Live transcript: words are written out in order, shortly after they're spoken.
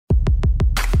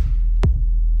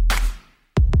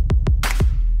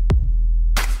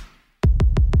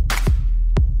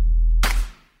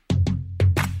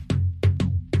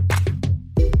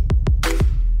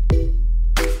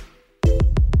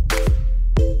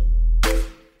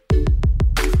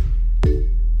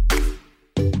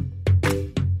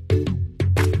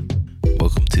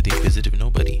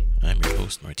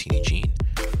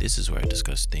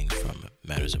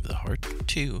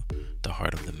to the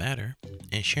heart of the matter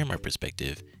and share my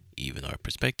perspective, even though our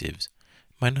perspectives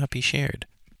might not be shared.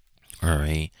 All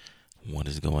right, what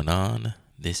is going on?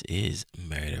 This is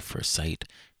Married at First Sight,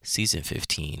 Season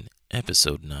 15,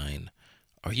 Episode 9.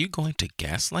 Are you going to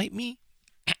gaslight me?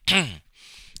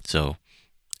 So,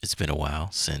 it's been a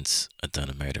while since I've done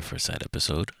a Married at First Sight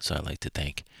episode, so I'd like to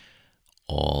thank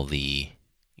all the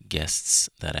guests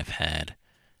that I've had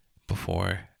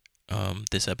before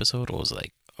this episode. It was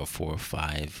like a 4 or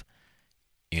 5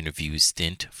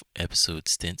 episode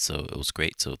stint, so it was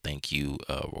great. So thank you,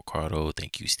 Ricardo,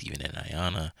 thank you, Stephen and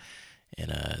Ayana,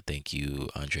 and thank you,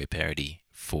 Andre Parody,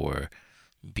 for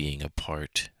being a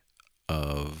part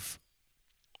of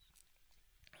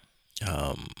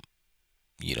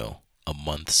a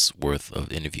month's worth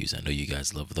of interviews. I know you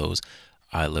guys love those.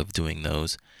 I love doing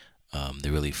those.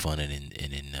 They're really fun and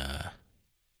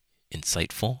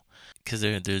insightful because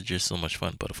they're just so much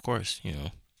fun. But of course,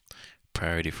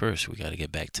 priority first. We got to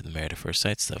get back to the Married at First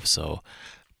Sight stuff. So,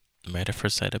 Married at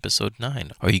First Sight episode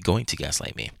 9. Are you going to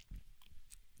gaslight me?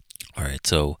 All right.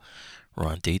 So we're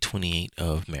on day 28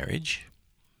 of marriage.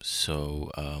 So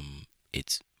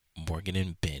it's Morgan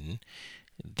and Ben.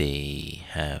 They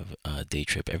have a day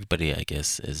trip. Everybody, I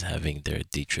guess, is having their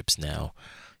day trips now.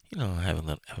 Having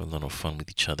a little fun with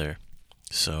each other.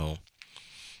 So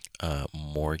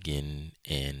Morgan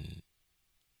and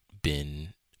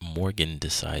Ben. Morgan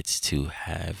decides to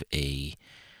have she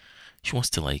wants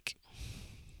to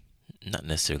not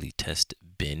necessarily test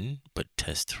Ben, but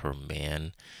test her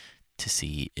man to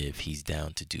see if he's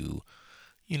down to do,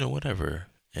 whatever,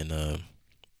 and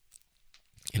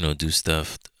do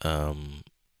stuff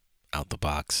out the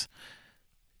box.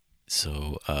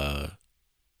 So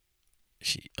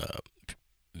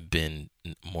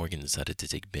Morgan decided to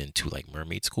take Ben to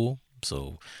mermaid school.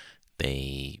 So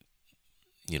they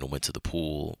went to the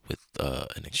pool with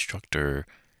an instructor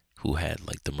who had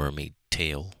the mermaid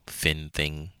tail fin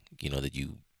thing, that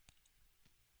you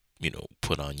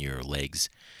put on your legs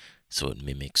so it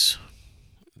mimics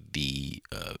the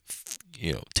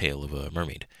tail of a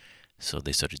mermaid. So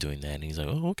they started doing that, and he's like,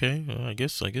 "Oh, okay. I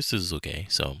guess this is okay."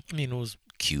 So it was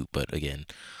cute, but again,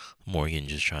 Morgan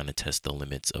just trying to test the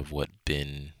limits of what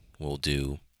Ben will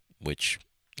do, which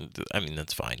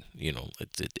that's fine.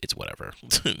 It's whatever.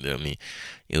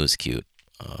 It was cute.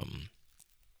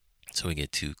 So we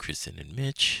get to Kristen and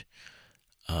Mitch,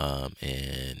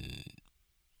 and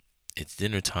it's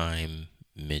dinner time.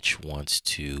 Mitch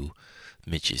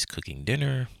is cooking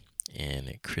dinner,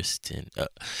 and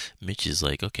Mitch is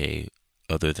like, okay,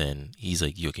 he's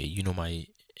like, okay, my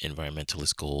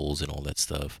environmentalist goals and all that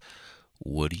stuff.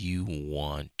 What do you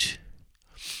want?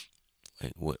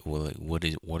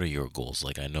 What are your goals?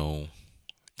 I know,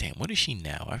 damn, what is she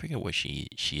now? I forget what she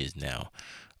is now.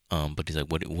 But he's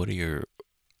like, what are your,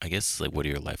 I guess, what are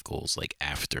your life goals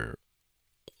after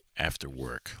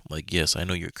work? Yes, I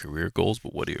know your career goals,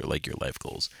 but what are your life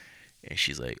goals? And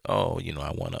she's like, oh,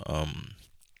 I want to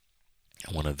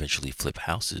eventually flip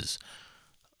houses,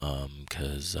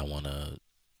 because I want to,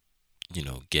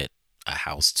 get a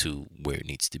house to where it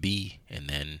needs to be, and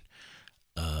then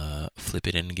flip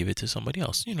it and give it to somebody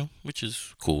else, which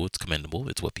is cool. It's commendable.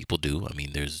 It's what people do.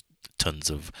 There's tons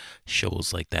of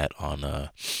shows like that on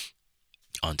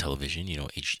television,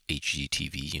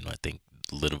 HGTV. I think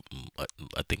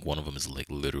one of them is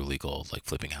literally called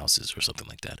flipping houses or something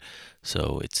like that.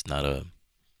 So it's not a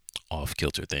off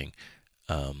kilter thing.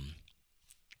 But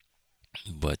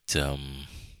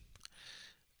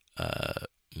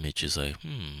Mitch is like,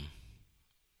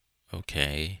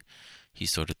 okay. He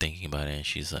started thinking about it, and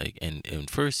she's like, and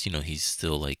first, he's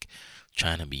still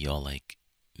trying to be all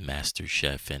master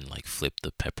chef and flip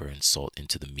the pepper and salt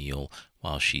into the meal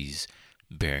while she's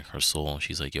bearing her soul. And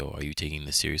she's like, yo, are you taking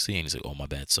this seriously? And he's like, oh, my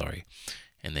bad, sorry.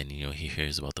 And then, he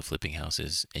hears about the flipping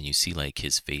houses, and you see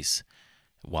his face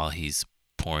while he's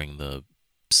pouring the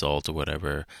salt or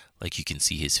whatever. You can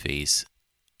see his face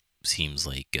seems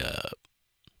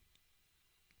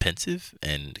pensive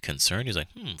and concerned. He's like,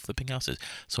 flipping houses.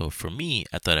 So for me,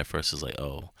 I thought at first it was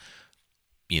oh,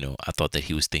 I thought that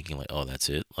he was thinking oh, that's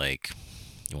it. You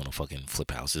want to fucking flip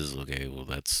houses? Okay, well,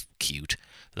 that's cute.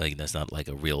 That's not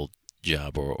a real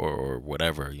job or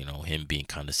whatever, him being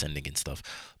condescending and stuff.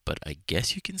 But I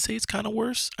guess you can say it's kind of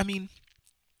worse.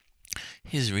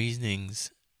 His reasonings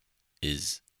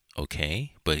is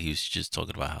okay, but he was just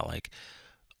talking about how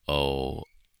oh,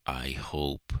 I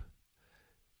hope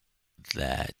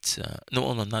that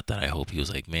no, not that I hope. He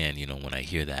was like, man, when I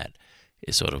hear that,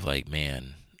 it's sort of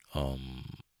man,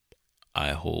 I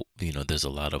hope there's a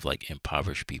lot of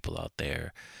impoverished people out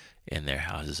there, and their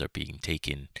houses are being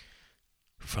taken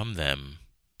from them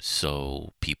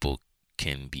so people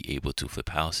can be able to flip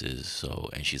houses. So,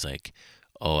 and she's like,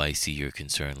 oh, I see your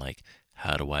concern. Like,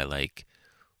 how do I like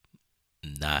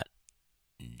not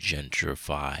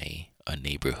gentrify a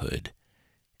neighborhood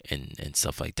and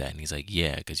stuff like that? And he's like,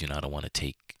 yeah, because I don't want to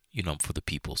take, I'm for the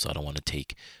people, so I don't want to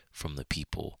take from the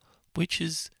people, which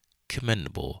is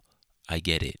commendable. I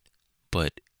get it,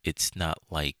 but it's not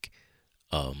like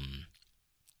um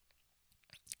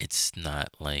it's not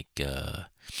like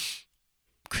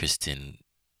Kristen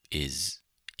is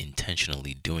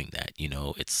intentionally doing that.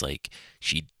 It's like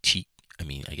she I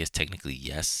mean, I guess technically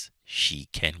yes, she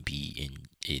can be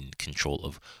in control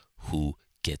of who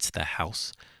gets the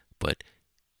house, but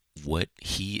what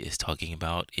he is talking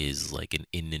about is like an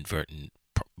inadvertent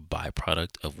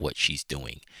byproduct of what she's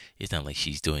doing. It's not like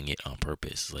she's doing it on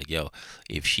purpose. Like, yo,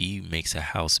 if she makes a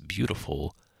house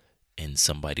beautiful and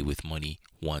somebody with money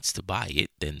wants to buy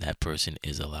it, then that person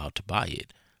is allowed to buy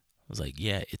it. I was like,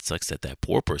 yeah, it sucks that that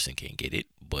poor person can't get it,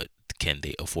 but can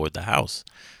they afford the house?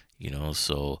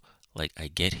 So like I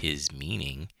get his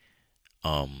meaning,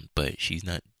 but she's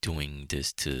not doing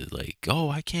this to like, oh,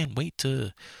 I can't wait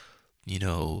to, you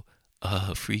know,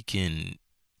 freaking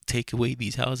take away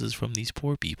these houses from these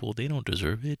poor people. They don't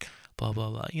deserve it. Blah blah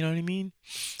blah. You know what I mean?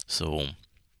 So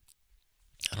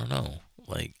I don't know.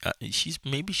 Like she's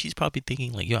probably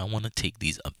thinking like, yo, I want to take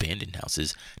these abandoned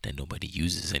houses that nobody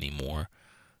uses anymore,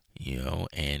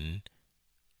 and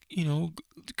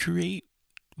create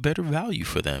better value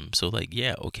for them. So like,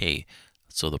 yeah, okay.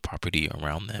 So the property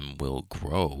around them will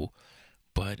grow,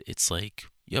 but it's like,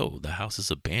 yo, the house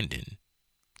is abandoned.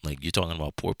 Like you're talking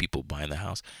about poor people buying the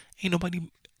house. Ain't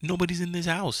nobody's in this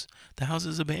house. The house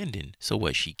is abandoned. So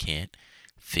what? She can't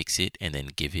fix it and then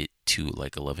give it to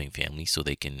like a loving family so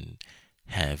they can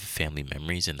have family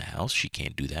memories in the house. She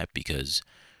can't do that because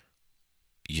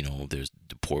there's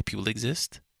the poor people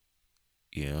exist.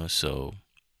 So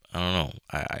I don't know.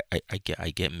 I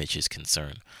get Mitch's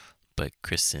concern, but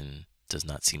Kristen does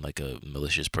not seem like a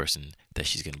malicious person that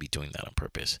she's gonna be doing that on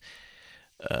purpose.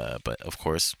 But of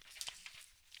course,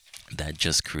 that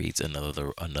just creates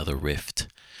another rift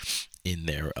in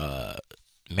their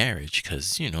marriage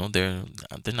because they're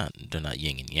not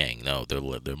yin and yang. No,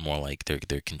 they're more like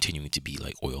they're continuing to be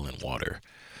like oil and water.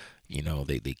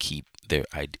 They keep their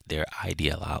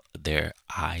ideology.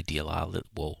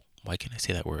 Whoa, why can't I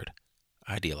say that word?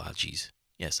 Ideologies.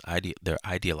 Yes, their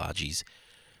ideologies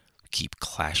keep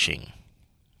clashing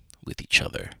with each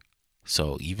other.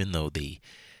 So even though they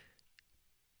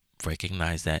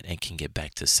recognize that and can get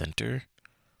back to center,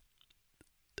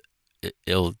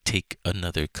 it'll take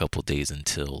another couple days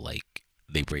until like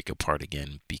they break apart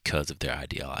again because of their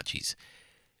ideologies.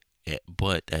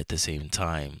 But at the same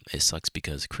time, it sucks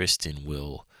because Kristen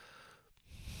will,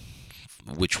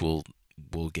 which we'll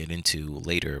get into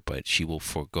later, but she will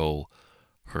forego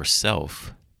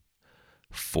herself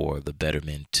for the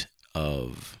betterment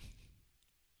of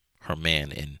her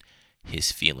man and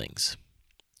his feelings.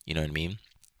 You know what I mean?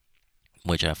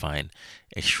 Which I find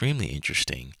extremely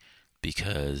interesting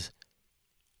because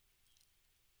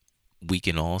we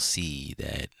can all see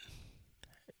that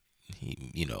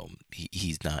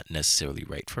he's not necessarily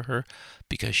right for her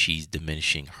because she's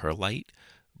diminishing her light.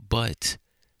 But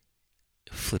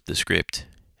flip the script,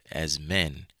 as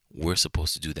men, we're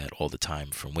supposed to do that all the time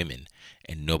for women,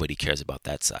 and nobody cares about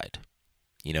that side.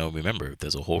 Remember,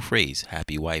 there's a whole phrase,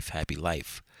 happy wife, happy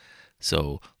life.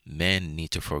 So men need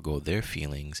to forego their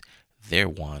feelings, their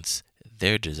wants,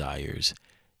 their desires,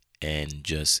 and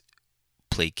just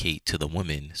placate to the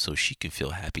woman so she can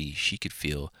feel happy, she could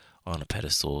feel on a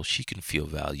pedestal, she can feel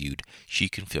valued, she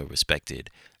can feel respected.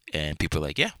 And people are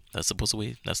like, yeah, that's the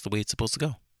way it's supposed to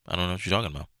go. I don't know what you're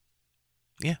talking about.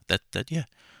 Yeah, yeah.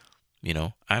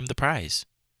 I'm the prize.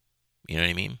 You know what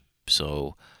I mean?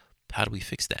 So how do we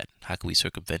fix that? How can we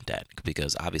circumvent that?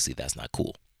 Because obviously that's not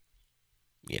cool.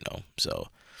 So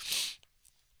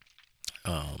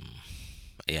um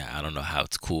yeah, I don't know how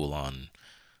it's cool on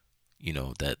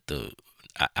that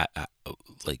I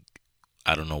like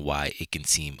I don't know why it can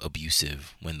seem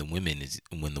abusive when the woman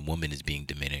is being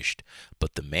diminished,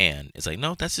 but the man is like,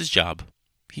 no, that's his job.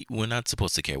 We're not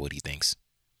supposed to care what he thinks.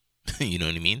 You know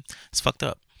what I mean? It's fucked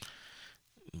up.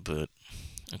 But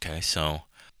okay, so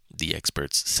the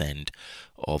experts send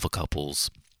all the couples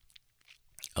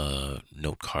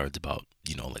note cards about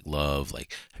like love,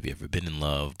 like have you ever been in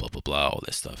love, blah blah blah, all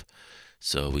that stuff.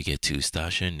 So we get to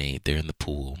Stasha and Nate. They're in the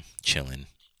pool chilling,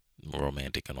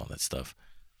 romantic and all that stuff.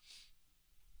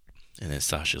 And then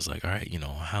Sasha's like, all right,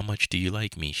 how much do you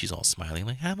like me? She's all smiling,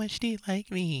 like, how much do you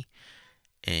like me?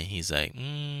 And he's like,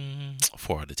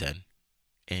 4 out of 10.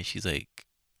 And she's like,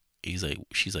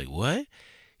 what?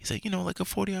 He's like, like a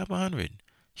 40 out of 100.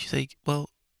 She's like, well,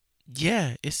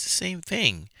 yeah, it's the same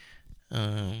thing.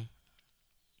 Um,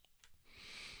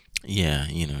 yeah,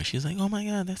 she's like, oh my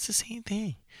God, that's the same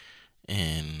thing.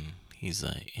 And he's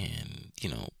like, and,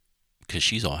 because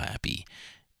she's all happy.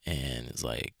 And it's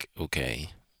like,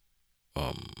 okay.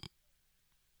 Um,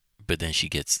 but then she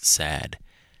gets sad.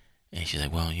 And she's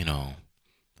like, well,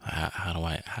 how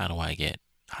do I get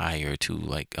higher to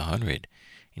like 100?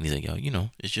 And he's like, yo,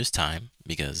 it's just time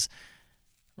because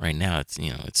right now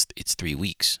it's 3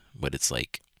 weeks, but it's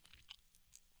like,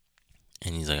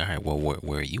 and he's like, all right, well,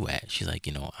 where are you at? She's like,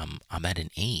 I'm at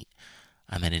an 8.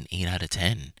 I'm at an 8 out of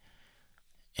 10.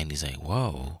 And he's like,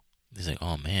 whoa. He's like,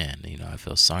 oh man, I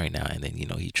feel sorry now. And then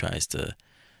he tries to,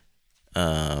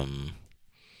 um,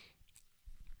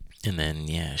 and then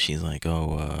yeah, she's like,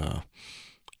 oh,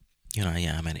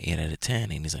 yeah, I'm at an 8 out of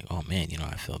 10. And he's like, oh man,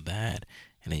 I feel bad.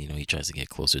 And then he tries to get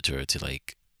closer to her to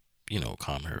like,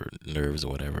 calm her nerves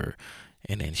or whatever.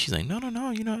 And then she's like, no, no,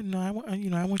 no, no, I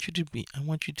want you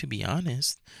to be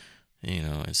honest,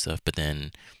 and stuff. But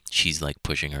then she's like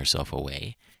pushing herself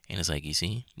away, and it's like, you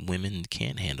see, women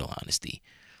can't handle honesty.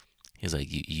 He's like,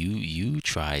 you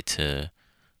try to,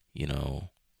 you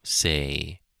know,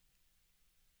 say,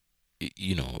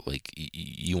 like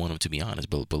you want him to be honest,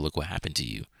 but look what happened to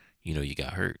you. You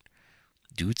got hurt.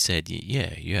 Dude said,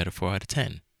 yeah, you had a 4 out of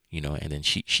 10. And then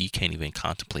she can't even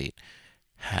contemplate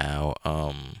how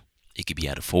it could be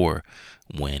out of 4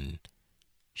 when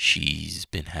she's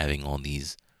been having all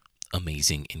these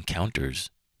amazing encounters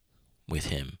with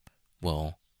him.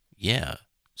 Well, yeah,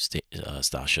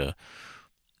 Stasha,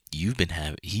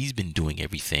 he's been doing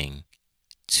everything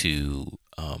to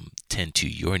tend to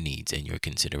your needs and your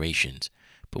considerations,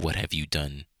 but what have you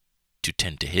done to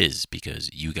tend to his?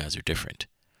 Because you guys are different.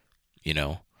 You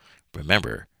know,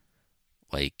 remember,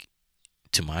 like,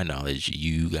 to my knowledge,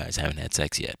 you guys haven't had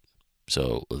sex yet,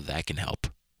 so that can help.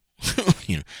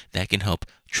 you know, that can help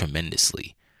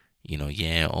tremendously.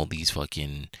 Yeah, all these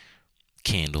fucking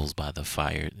candles by the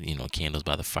fire, candles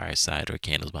by the fireside or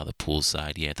candles by the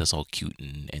poolside. Yeah, that's all cute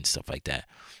and stuff like that.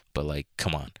 But like,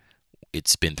 come on,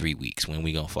 it's been 3 weeks. When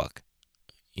we gonna fuck?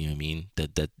 You know what I mean?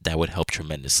 That would help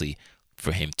tremendously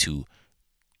for him to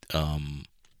um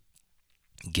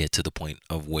get to the point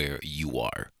of where you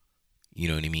are. You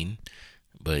know what I mean?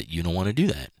 But you don't want to do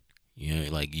that.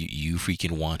 Like you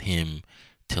freaking want him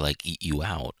to like eat you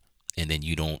out, and then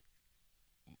you don't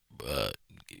uh,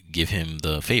 give him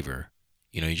the favor.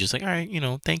 You're just like, all right,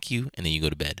 thank you, and then you go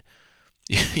to bed.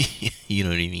 You know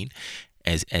what I mean?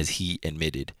 As he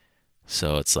admitted.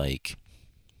 So it's like,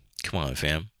 come on,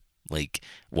 fam. Like,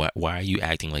 why are you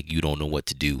acting like you don't know what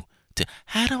to do?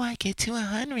 How do I get to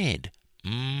 100?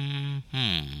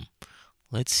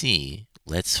 Let's see.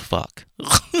 Let's fuck.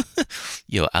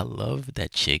 Yo, I love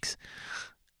that chicks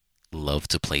love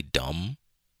to play dumb.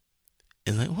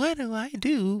 And like, what do I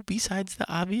do besides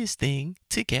the obvious thing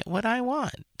to get what I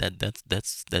want?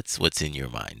 That's what's in your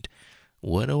mind.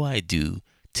 What do I do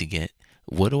to get?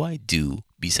 What do I do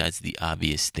besides the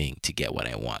obvious thing to get what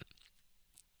I want?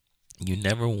 You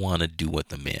never want to do what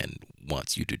the man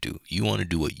wants you to do. You want to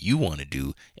do what you want to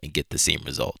do and get the same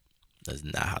result. That's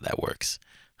not how that works.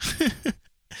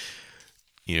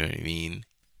 You know what I mean?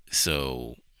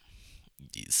 So,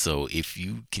 if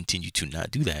you continue to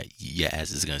not do that, your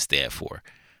ass is gonna stay at 4.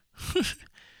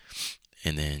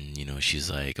 And then she's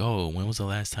like, "Oh, when was the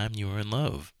last time you were in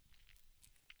love?"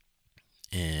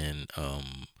 And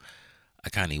I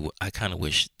kind of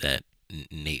wish that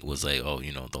Nate was like, "Oh,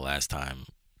 the last time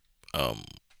um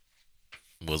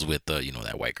was with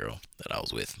that white girl that I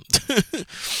was with,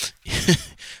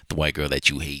 the white girl that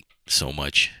you hate so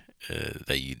much."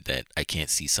 That I can't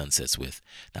see sunsets with.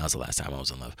 That was the last time I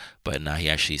was in love. But now he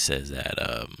actually says that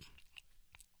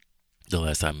the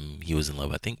last time he was in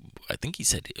love, I think he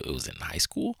said it was in high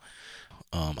school.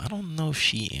 I don't know if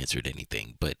she answered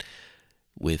anything, but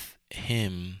with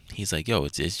him, he's like, yo,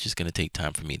 it's just gonna take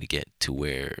time for me to get to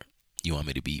where you want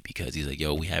me to be, because he's like,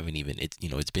 yo, we haven't even it's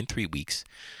been 3 weeks.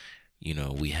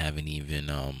 We haven't even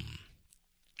I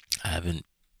haven't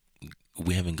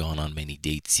we haven't gone on many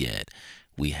dates yet.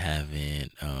 We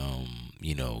haven't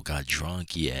got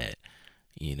drunk yet.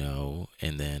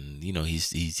 And then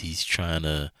he's trying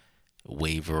to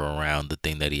waver around the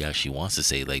thing that he actually wants to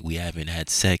say. Like, we haven't had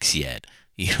sex yet.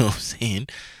 You know what I'm saying?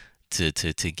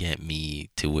 To get me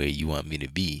to where you want me to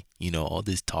be. All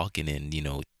this talking and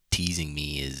teasing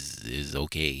me is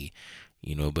okay.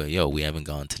 But yo, we haven't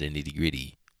gone to the nitty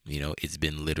gritty. It's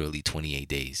been literally 28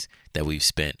 days that we've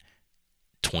spent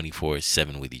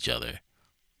 24/7 with each other.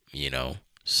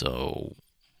 So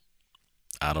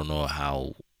I don't know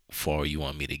how far you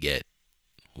want me to get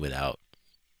without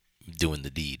doing the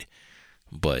deed.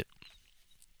 But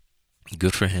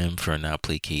good for him for not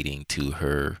placating to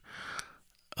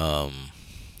um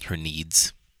her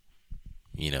needs,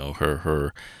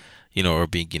 her or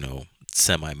being,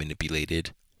 semi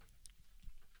manipulated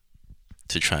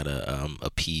to try to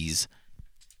appease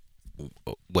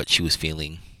what she was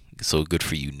feeling. So good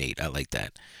for you, Nate. I like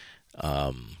that.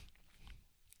 Um,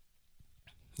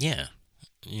 yeah,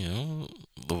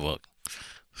 look.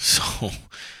 So,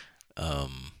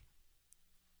 um,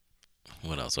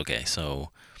 what else? Okay,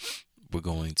 so we're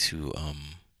going to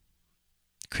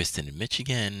Kristen and Mitch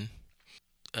again.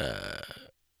 Uh,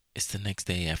 it's the next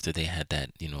day after they had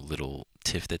that, little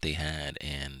tiff that they had,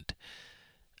 and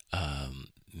um,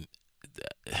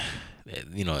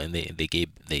 and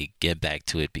they get back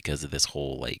to it because of this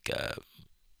whole like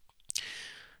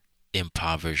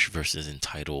impoverished versus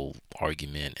entitled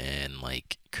argument. And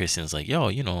like Kristen's like, yo,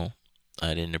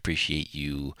 I didn't appreciate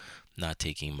you not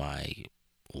taking my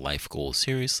life goals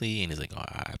seriously. And he's like, oh,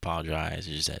 I apologize.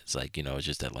 It's like, it's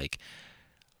just that like,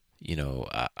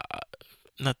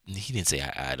 not, he didn't say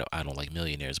I don't like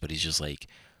millionaires, but he's just like,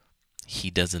 he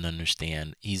doesn't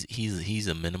understand. He's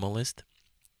a minimalist.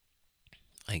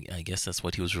 I guess that's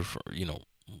what he was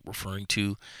referring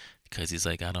to, because he's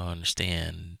like, I don't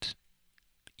understand,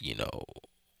 you know,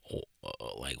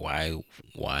 like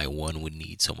why one would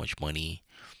need so much money.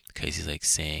 Because he's like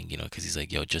saying, because he's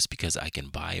like, yo, just because I can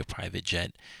buy a private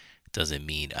jet doesn't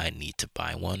mean I need to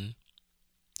buy one.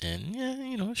 And yeah,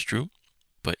 it's true.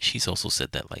 But she's also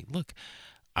said that, like, look,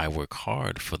 I work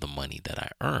hard for the money that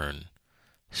I earn,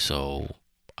 so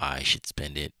I should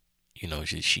spend it.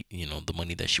 The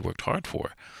money that she worked hard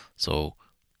for. So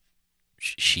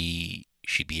she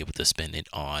should be able to spend it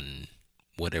on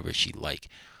whatever she like.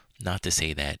 Not to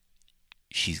say that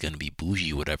she's gonna be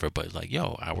bougie or whatever, but like,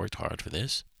 yo, I worked hard for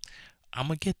this. I'm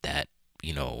gonna get that,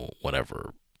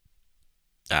 whatever.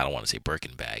 I don't want to say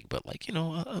Birkin bag, but like,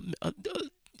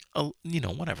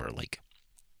 whatever, like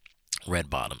red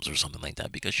bottoms or something like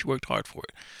that, because she worked hard for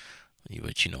it.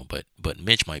 But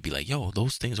Mitch might be like, yo,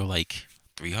 those things are like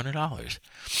 $300.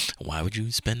 Why would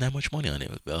you spend that much money on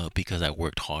it? Because I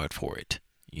worked hard for it.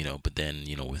 But then,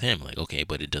 with him, like, okay,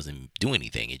 but it doesn't do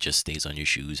anything. It just stays on your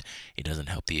shoes. It doesn't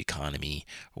help the economy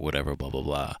or whatever, blah, blah,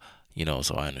 blah.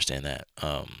 So I understand that.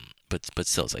 But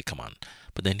still, it's like, come on.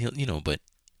 But then but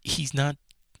he's not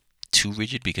too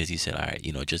rigid, because he said, all right,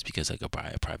 just because I could buy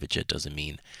a private jet doesn't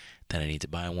mean that I need to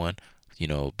buy one.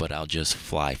 But I'll just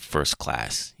fly first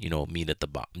class, meet at the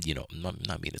bottom,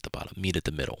 not meet at the bottom, meet at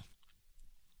the middle.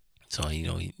 So,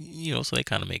 so they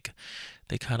kind of make,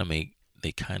 they kind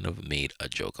of made a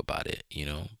joke about it,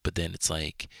 but then it's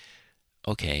like,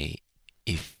 okay,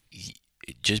 if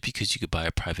just because you could buy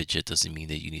a private jet doesn't mean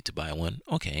that you need to buy one.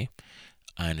 Okay,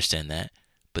 I understand that.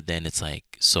 But then it's like,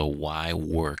 so why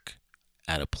work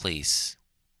at a place?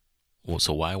 Well,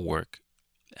 so why work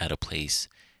at a place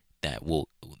that will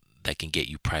that can get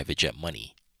you private jet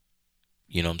money?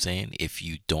 You know what I'm saying? If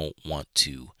you don't want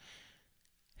to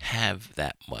have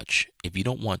that much, if you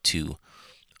don't want to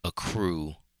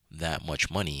accrue that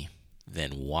much money,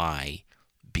 then why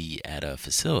be at a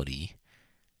facility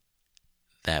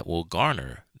that will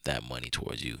garner that money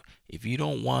towards you? If you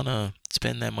don't want to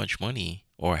spend that much money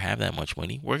or have that much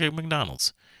money, work at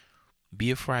McDonald's. Be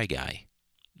a fry guy.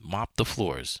 Mop the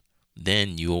floors.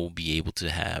 Then you'll be able to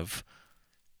have,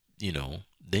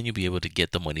 then you'll be able to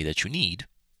get the money that you need.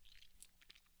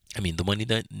 I mean, the money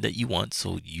that you want,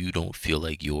 so you don't feel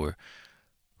like you're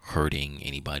hurting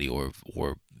anybody, or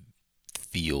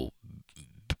feel,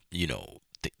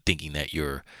 thinking that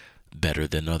you're better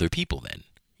than other people then.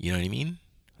 You know what I mean?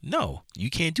 No, you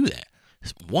can't do that.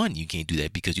 One, you can't do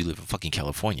that because you live in fucking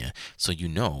California. So you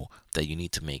know that you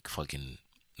need to make fucking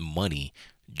money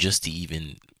just to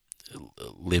even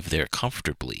live there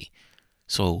comfortably.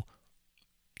 So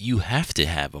you have to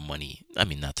have a money. I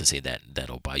mean, not to say that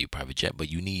that'll buy you a private jet, but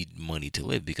you need money to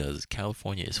live because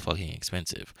California is fucking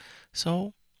expensive.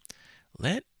 So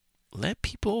let let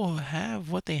people have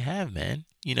what they have, man.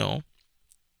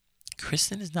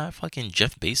 Kristen is not fucking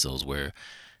Jeff Bezos where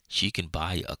she can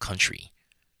buy a country.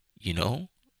 You know,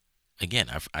 again,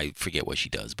 I forget what she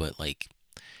does, but like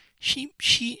she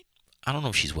I don't know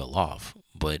if she's well off,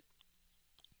 but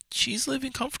she's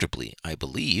living comfortably, I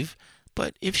believe.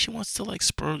 But if she wants to like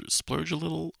splurge a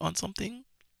little on something,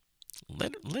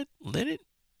 let her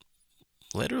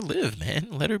live, man.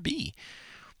 Let her be.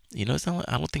 It's not.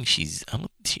 I don't think she's. I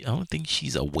don't think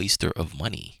she's a waster of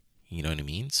money. You know what I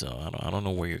mean? So I don't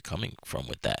know where you're coming from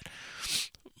with that.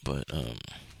 But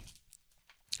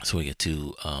so we get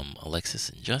to Alexis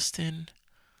and Justin.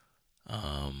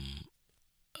 Um,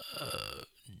 uh,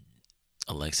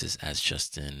 Alexis asked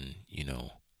Justin,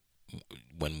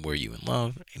 when were you in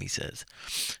love? And he says,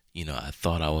 I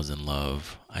thought I was in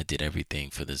love. I did everything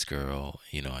for this girl.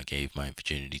 I gave my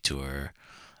virginity to her.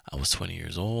 I was 20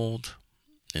 years old.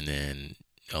 And then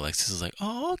Alexis is like,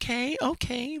 oh, okay,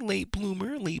 late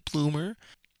bloomer.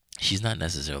 She's not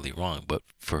necessarily wrong, but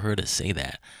for her to say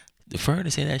that,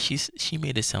 she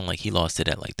made it sound like he lost it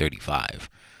at like 35.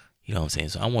 You know what I'm saying?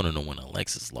 So I want to know when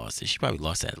Alexis lost it. She probably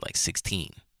lost it at like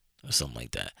 16 or something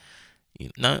like that.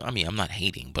 No, I mean, I'm not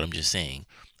hating, but I'm just saying,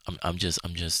 I'm just,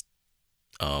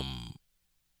 um,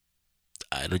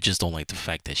 I just don't like the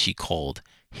fact that she called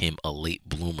him a late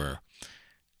bloomer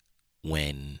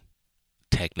when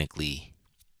technically,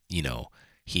 you know,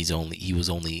 he was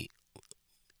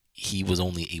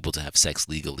only able to have sex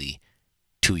legally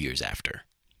 2 years after.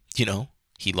 You know,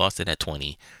 he lost it at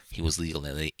 20. He was legal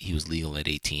at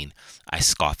 18. I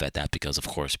scoff at that because, of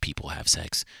course, people have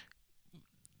sex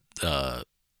uh,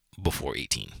 before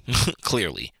 18.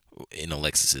 Clearly, in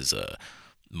Alexis's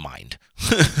mind,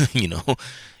 you know,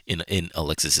 in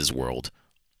Alexis's world,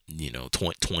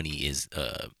 20 is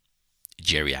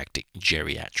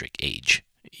geriatric age.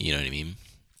 You know what I mean?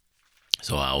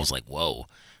 So I was like, whoa,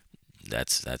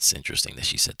 that's interesting that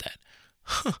she said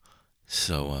that.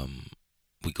 So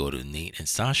we go to Nate and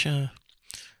Sasha.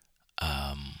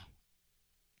 Um,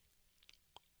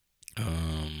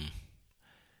 um,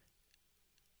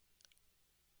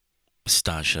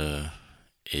 Stasha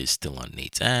is still on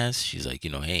Nate's ass. She's like,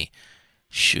 hey,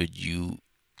 should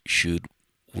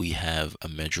we have a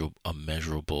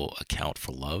measurable account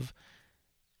for love?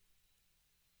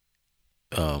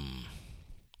 Um,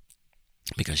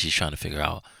 because she's trying to figure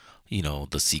out,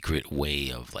 the secret way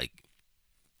of like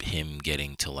him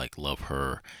getting to like love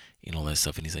her and all that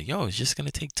stuff. And he's like, yo, it's just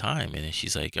gonna take time. And then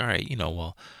she's like, all right,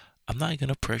 well, I'm not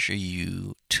gonna pressure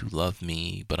you to love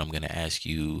me, but I'm gonna ask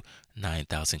you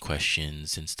 9,000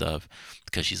 questions and stuff.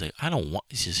 Because she's like, I don't want.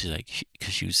 She's like,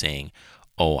 because she was saying,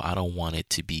 oh, I don't want it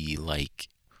to be like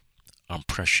I'm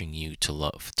pressuring you to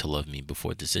love me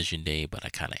before decision day, but I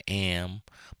kind of am,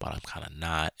 but I'm kind of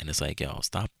not. And it's like, yo,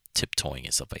 stop tiptoeing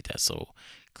and stuff like that. So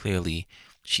clearly,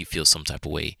 she feels some type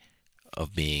of way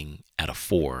of being at a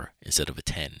 4 instead of a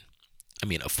 10. I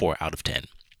mean, a 4 out of 10.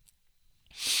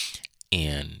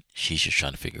 And she's just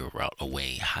trying to figure out a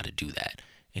way how to do that.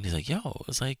 And he's like, yo,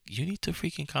 it's like, you need to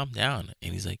freaking calm down.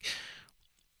 And he's like,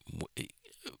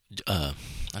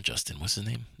 not Justin, what's his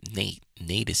name?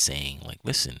 Nate is saying, like,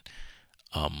 listen,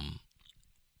 um,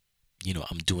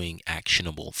 I'm doing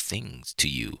actionable things to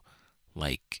you.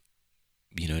 Like,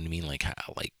 you know what I mean? Like,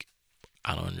 like,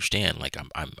 I don't understand. Like,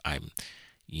 I'm I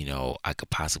could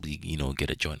possibly, get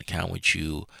a joint account with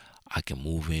you. I can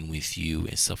move in with you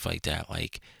and stuff like that.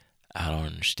 Like, I don't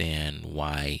understand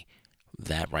why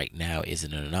that right now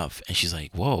isn't enough. And she's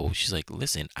like, whoa. She's like,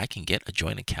 listen, I can get a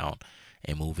joint account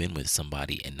and move in with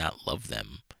somebody and not love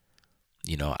them.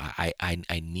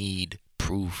 I need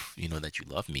proof, that you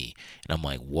love me. And I'm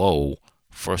like, whoa.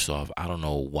 First off, I don't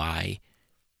know why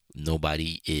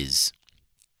nobody is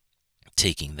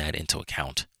taking that into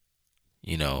account.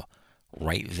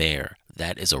 Right there,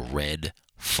 that is a red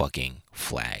fucking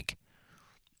flag.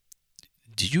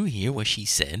 Did you hear what she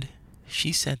said?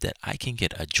 She said that I can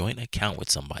get a joint account with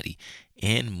somebody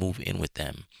and move in with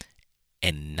them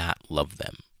and not love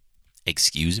them.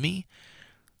 Excuse me?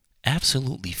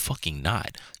 Absolutely fucking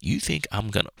not. You think I'm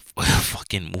gonna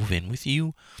fucking move in with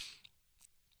you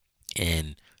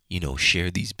and,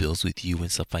 share these bills with you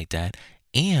and stuff like that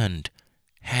and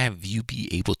have you be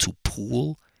able to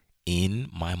pool in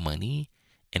my money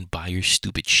and buy your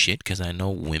stupid shit? Because I know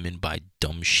women buy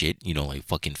dumb shit, like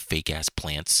fucking fake ass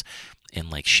plants and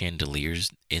like chandeliers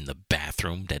in the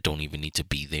bathroom that don't even need to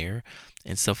be there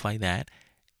and stuff like that.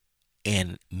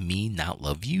 And me not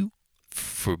love you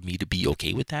for me to be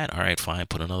okay with that? All right, fine.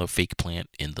 Put another fake plant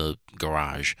in the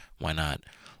garage. Why not?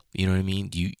 You know what I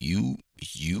mean?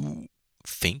 You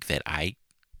think that I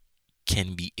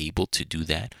can be able to do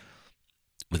that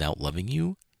without loving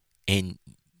you? And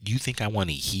you think I want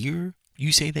to hear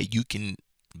you say that you can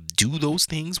do those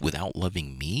things without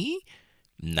loving me?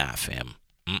 Nah, fam.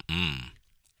 Mm-mm.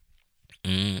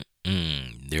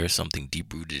 Mm-mm. There's something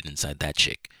deep rooted inside that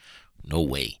chick. No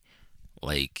way.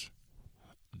 Like,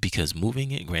 because moving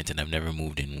in, granted, I've never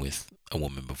moved in with a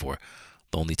woman before.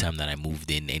 The only time that I moved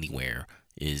in anywhere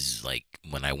is like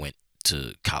when I went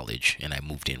to college and I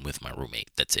moved in with my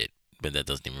roommate. That's it. But that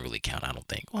doesn't even really count, I don't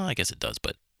think. Well, I guess it does,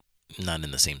 but not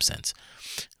in the same sense.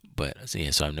 But so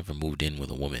yeah, so I've never moved in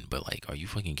with a woman. But like, are you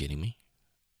fucking kidding me?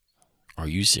 Are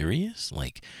you serious?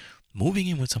 Like, moving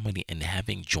in with somebody and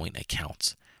having joint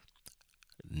accounts,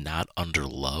 not under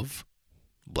love,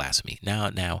 blasphemy.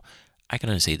 Now, I can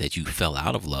understand that you fell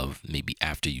out of love maybe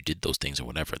after you did those things or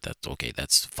whatever. That's okay.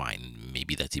 That's fine.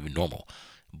 Maybe that's even normal.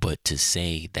 But to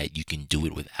say that you can do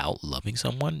it without loving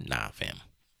someone, nah, fam.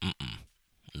 Mm-mm.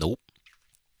 Nope.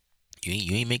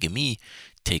 You ain't making me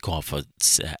take off a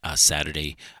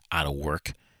Saturday out of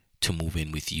work to move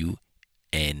in with you,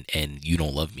 and you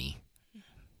don't love me,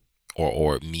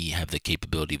 or me have the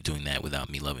capability of doing that without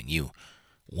me loving you.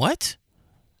 What?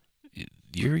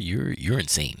 You're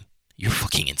insane. You're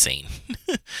fucking insane.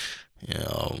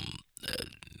 um,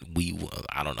 we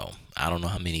I don't know. I don't know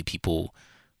how many people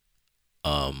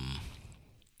um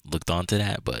looked onto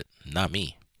that, but not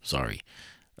me. Sorry.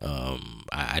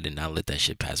 I did not let that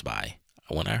shit pass by.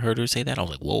 When I heard her say that, I was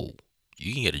like, whoa,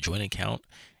 you can get a joint account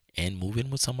and move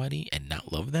in with somebody and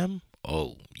not love them?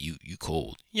 Oh, you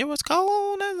cold. You was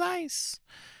cold as ice.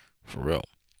 For real.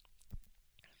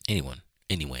 Anyone.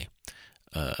 Anyway,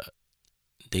 uh,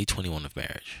 day 21 of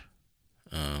marriage.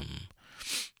 Um,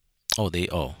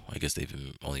 I guess they've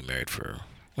been only married for,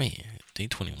 wait, day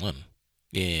 21.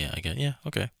 Yeah,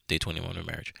 okay. Day 21 of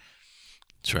marriage.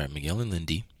 That's right, Miguel and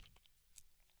Lindy.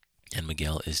 And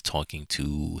Miguel is talking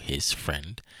to his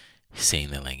friend,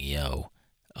 saying that like, yo,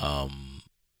 um,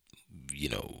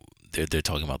 they're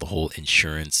talking about the whole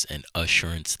insurance and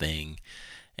assurance thing,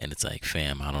 and it's like,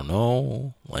 fam, I don't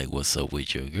know, like, what's up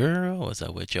with your girl? What's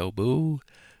up with your boo?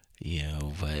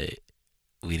 But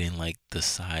we didn't like the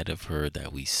side of her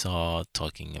that we saw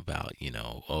talking about,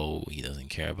 oh, he doesn't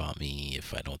care about me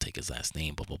if I don't take his last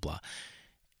name, blah blah blah.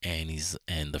 And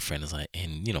the friend is like,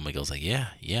 and Miguel's like, it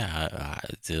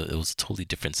was a totally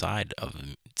different side of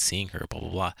seeing her, blah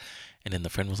blah blah. And then the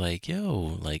friend was like,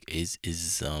 yo, like, is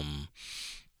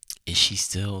she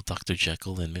still Dr.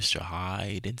 Jekyll and Mr.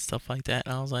 Hyde and stuff like that?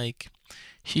 And I was like,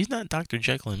 she's not Dr.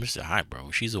 Jekyll and Mr. Hyde, bro.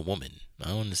 She's a woman. I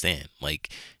don't understand. Like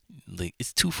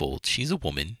it's twofold. She's a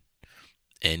woman,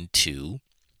 and two,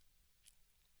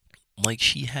 like,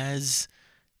 she has,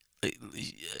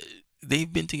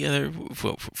 they've been together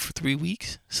for 3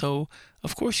 weeks. So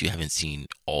of course you haven't seen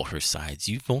all her sides.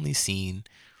 You've only seen,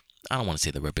 I don't want to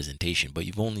say the representation, but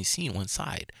you've only seen one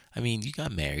side. I mean, you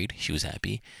got married. She was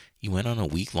happy. You went on a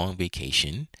week-long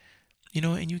vacation,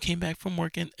 and you came back from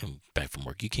work and back from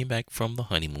work. You came back from the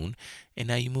honeymoon, and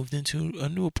now you moved into a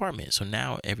new apartment. So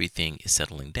now everything is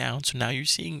settling down. So now you're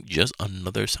seeing just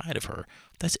another side of her.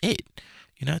 That's it.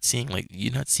 You're not seeing like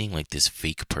this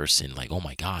fake person. Like, oh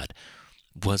my God,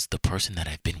 was the person that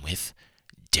I've been with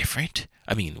different?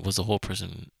 I mean, was the whole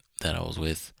person that I was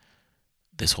with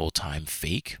this whole time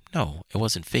fake? No, it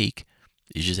wasn't fake.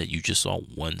 It's just that you just saw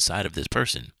one side of this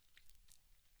person.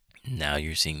 Now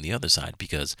you're seeing the other side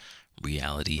because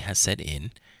reality has set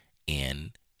in,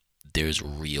 and there's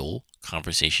real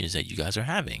conversations that you guys are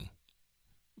having.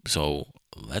 So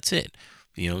that's it.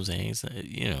 You know what I'm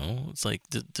saying? It's like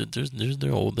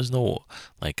there's no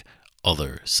like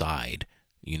other side.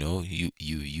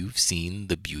 You've seen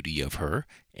the beauty of her,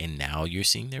 and now you're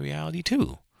seeing the reality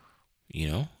too.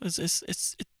 It's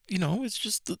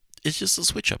just a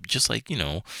switch up. Just like,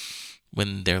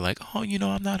 when they're like, oh,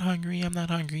 I'm not hungry.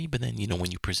 But then,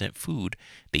 when you present food,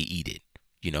 they eat it.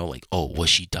 Like, oh, was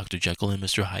she Dr. Jekyll and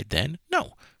Mr. Hyde then?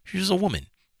 No, she's just a woman.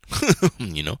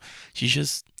 you know, she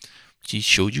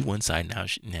showed you one side.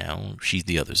 Now she's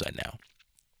the other side now.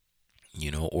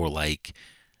 Or like,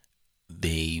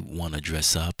 they want to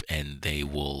dress up and they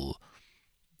will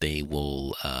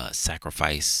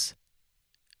sacrifice,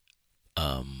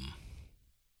 um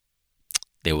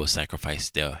they will sacrifice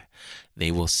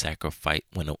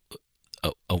when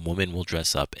a woman will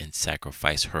dress up and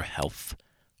sacrifice her health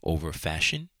over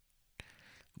fashion,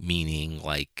 meaning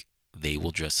like they will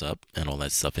dress up and all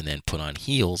that stuff and then put on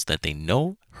heels that they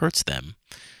know hurts them,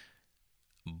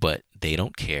 but they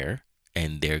don't care,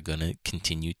 and they're gonna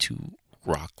continue to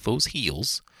rock those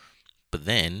heels. But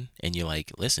then, and you're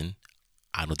like, listen,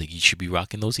 I don't think you should be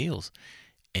rocking those heels.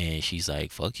 And she's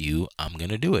like, fuck you, I'm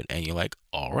gonna do it. And you're like,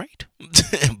 all right.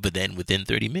 But then within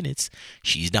 30 minutes,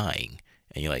 she's dying.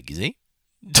 And you're like, you see?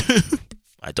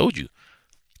 I told you.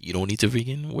 You don't need to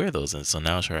freaking wear those. And so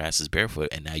now her ass is barefoot,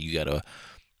 and now you gotta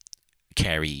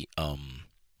carry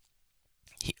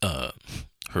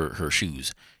her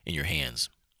shoes in your hands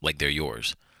like they're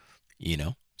yours.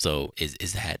 So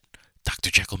is that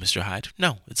Dr. Jekyll, Mr. Hyde?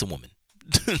 No, it's a woman.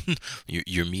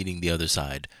 You're meeting the other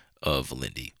side of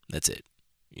Lindy. That's it.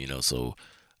 So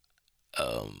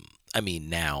I mean,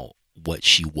 now what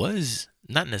she was,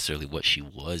 not necessarily what she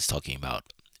was talking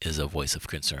about, is a voice of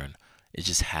concern. It's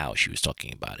just how she was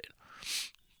talking about it.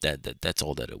 That's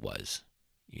all that it was.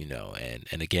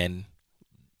 And again,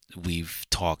 we've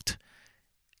talked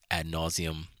ad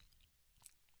nauseum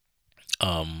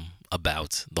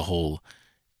about the whole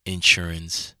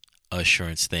insurance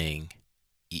assurance thing,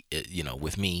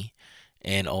 with me,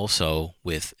 and also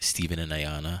with Stephen and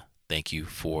Ayana. Thank you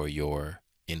for your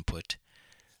input.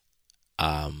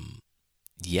 Um,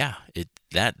 yeah,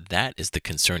 that is the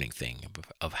concerning thing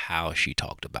of how she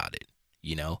talked about it.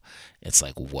 It's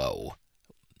like, whoa,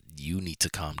 you need to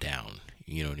calm down.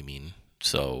 You know what I mean?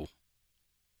 So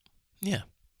yeah,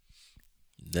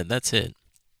 that's it.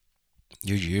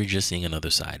 You're just seeing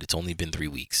another side. It's only been 3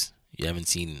 weeks. You haven't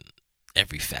seen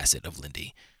every facet of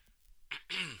Lindy.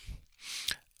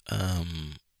 I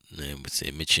would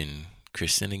say Mitch and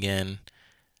Kristen again.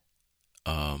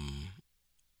 Um,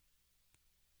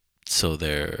 so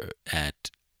they're at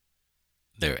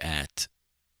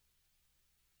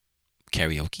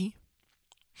karaoke.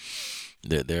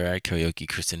 They're at karaoke,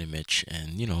 Kristen and Mitch,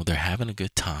 and they're having a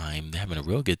good time. They're having a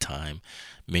real good time.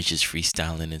 Mitch is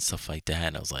freestyling and stuff like that.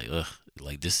 And I was like, ugh,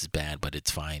 like this is bad, but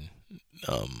it's fine.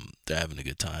 They're having a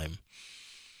good time.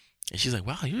 And she's like,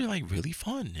 wow, you're like really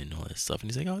fun and all that stuff.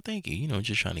 And he's like, oh, thank you.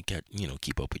 Just trying to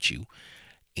keep up with you.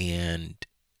 And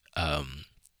um,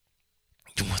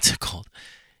 what's it called?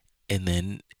 And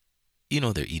then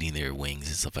they're eating their wings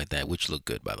and stuff like that, which look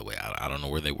good, by the way. I don't know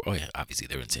where they were. Oh, yeah, obviously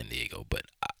they're in San Diego. But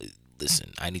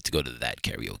listen, I need to go to that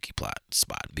karaoke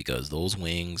spot because those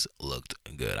wings looked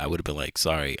good. I would have been like,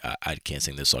 sorry, I can't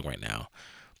sing this song right now.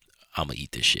 I'm going to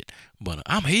eat this shit. But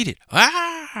I'm going to eat it.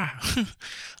 Ah!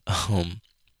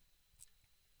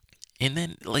 And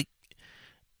then, like,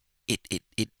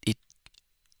 it's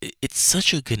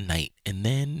such a good night. And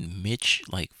then Mitch,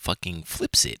 like, fucking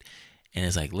flips it. And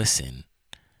it's like, listen,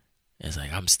 it's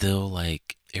like, I'm still,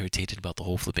 like, irritated about the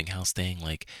whole flipping house thing.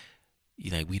 Like,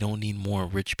 we don't need more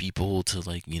rich people to,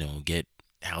 like, get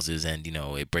houses, and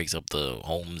it breaks up the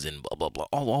homes and blah blah blah,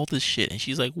 all this shit. And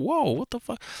she's like, whoa, what the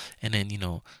fuck? And then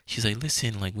she's like,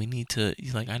 listen, like, we need to,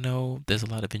 he's like, I know there's a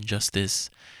lot of injustice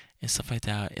and stuff like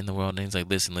that in the world. And he's like,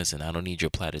 listen, I don't need your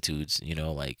platitudes,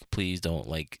 like, please don't,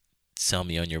 like, sell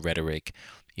me on your rhetoric.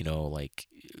 Like,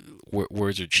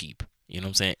 words are cheap. You know what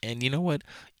I'm saying? And you know what?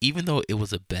 Even though it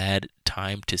was a bad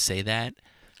time to say that,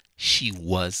 she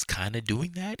was kind of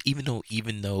doing that.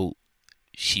 Even though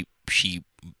she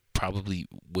probably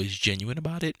was genuine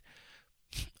about it.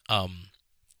 Um,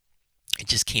 it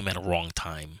just came at a wrong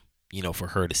time, for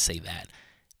her to say that.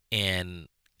 And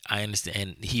I understand,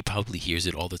 and he probably hears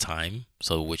it all the time.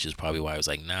 So, which is probably why I was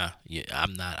like, nah, yeah,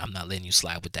 I'm not letting you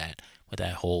slide with that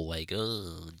whole, like,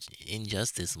 oh,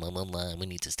 injustice, blah blah blah. We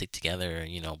need to stick together,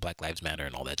 Black Lives Matter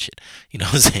and all that shit. You know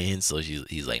what I'm saying? So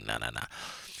he's like, nah, nah, nah.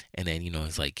 And then,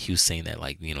 it's like he was saying that,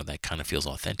 like, that kind of feels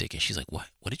authentic. And she's like, what?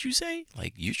 What did you say?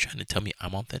 Like, you trying to tell me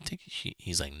I'm authentic?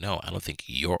 He's like, no, I don't think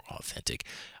you're authentic.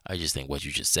 I just think what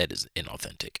you just said is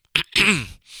inauthentic.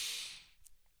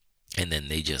 And then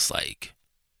they just, like,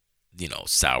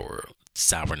 sour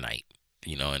night,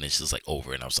 and it's just like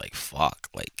over. And I was like, fuck,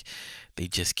 like, they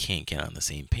just can't get on the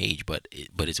same page. But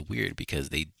it's weird because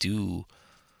they do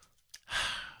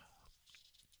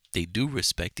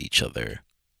respect each other.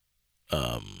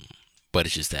 But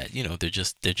it's just that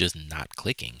they're just not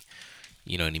clicking.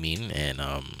 You know what I mean? And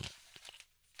I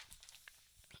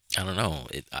don't know.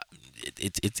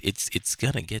 It's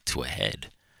gonna get to a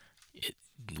head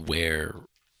where,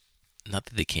 not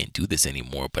that they can't do this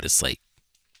anymore, but it's like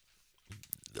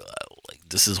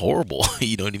this is horrible.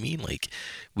 You know what I mean? Like,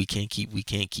 we can't keep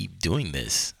doing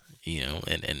this.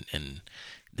 And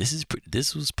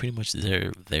this was pretty much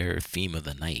their theme of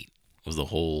the night, was the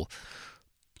whole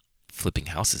flipping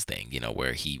houses thing,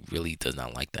 where he really does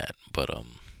not like that. But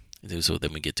so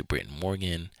then we get to Britt and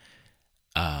Morgan,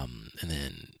 and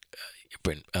then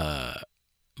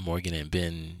Morgan and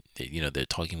Ben, they're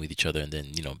talking with each other, and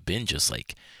then Ben just,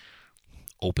 like,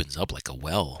 opens up like a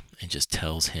well and just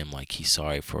tells him, like, he's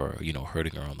sorry for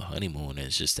hurting her on the honeymoon. And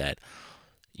it's just that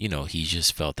he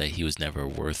just felt that he was never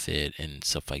worth it and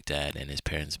stuff like that, and his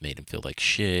parents made him feel like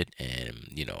shit. And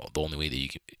the only way that you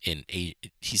can, he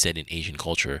said, in Asian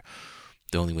culture,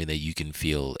 the only way that you can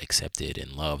feel accepted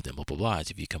and loved and blah blah blah is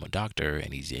if you become a doctor.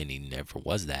 And he never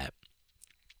was that.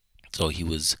 So he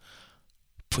was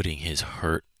putting his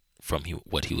hurt from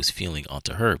what he was feeling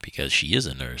onto her, because she is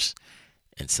a nurse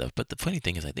and stuff. But the funny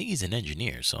thing is, I think he's an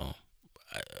engineer, so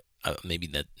maybe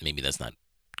that's not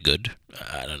good.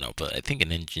 I don't know, but I think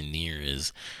an engineer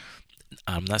is.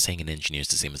 I'm not saying an engineer is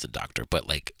the same as a doctor, but,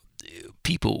 like,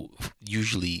 people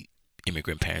usually,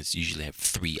 immigrant parents usually have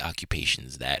 3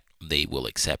 occupations that they will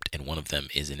accept, and one of them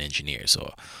is an engineer.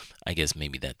 So I guess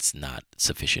maybe that's not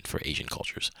sufficient for Asian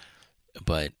cultures.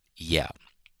 But yeah.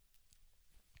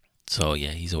 So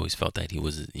yeah, he's always felt that he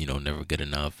was, never good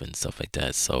enough and stuff like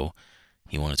that. So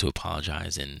he wanted to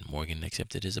apologize, and Morgan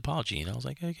accepted his apology, and I was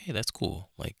like, okay, that's cool.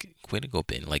 Like, way to go,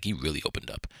 Ben. Like, he really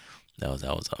opened up. That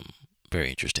was very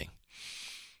interesting.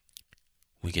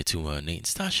 We get to Nate and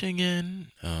Stasha again.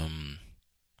 And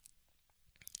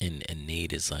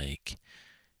Nate is like,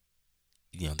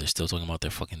 they're still talking about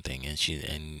their fucking thing,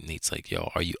 and Nate's like,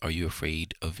 yo, are you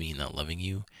afraid of me not loving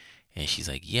you? And she's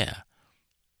like, yeah.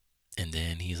 And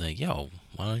then he's like, yo,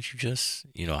 why don't you just,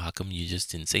 how come you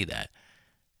just didn't say that?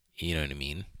 You know what I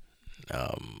mean?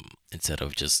 Instead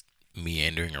of just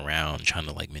meandering around trying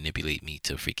to like manipulate me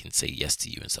to freaking say yes to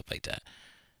you and stuff like that,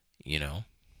 you know?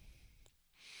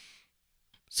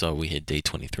 So we hit day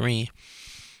 23.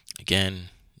 Again,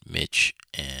 Mitch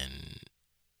and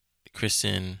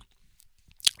Kristen,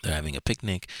 they're having a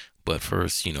picnic. But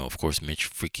first, of course, Mitch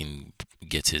freaking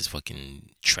gets his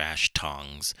fucking trash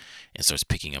tongs and starts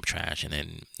picking up trash. And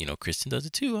then, Kristen does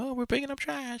it too. Oh, we're picking up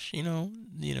trash,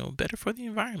 better for the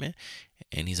environment.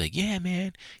 And he's like, yeah,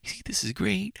 man, see, this is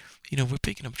great. We're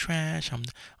picking up trash.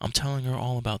 I'm telling her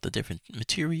all about the different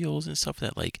materials and stuff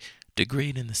that like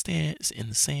degrade in the sands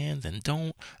and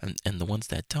don't, and the ones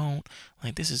that don't.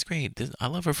 Like, this is great. I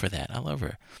love her for that. I love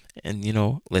her. And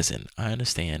listen, I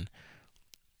understand.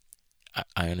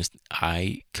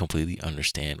 I completely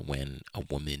understand when a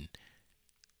woman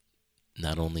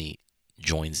not only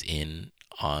joins in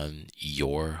on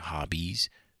your hobbies,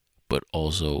 but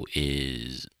also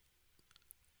is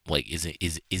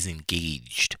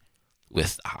engaged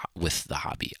with the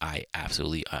hobby. I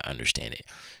understand it,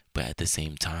 but at the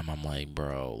same time, I'm like,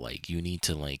 bro, like, you need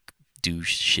to like do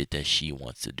shit that she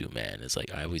wants to do, man. It's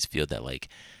like, I always feel that like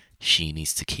she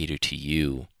needs to cater to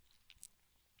you,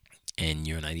 and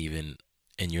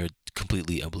you're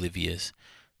completely oblivious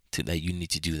to that. You need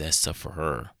to do that stuff for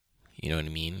her. You know what I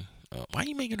mean? Why are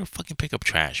you making her fucking pick up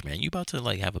trash, man? You about to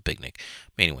like have a picnic.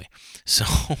 But anyway, so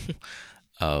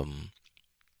um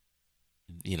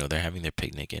they're having their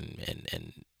picnic,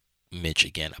 and Mitch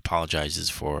again apologizes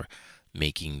for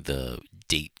making the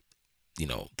date,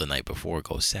 the night before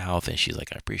go south, and she's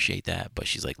like, I appreciate that, but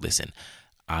she's like, listen,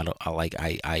 I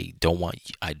don't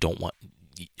want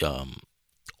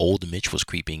old Mitch was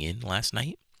creeping in last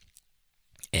night,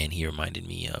 and he reminded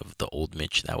me of the old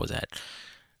Mitch that was at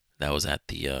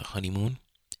the honeymoon.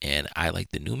 And I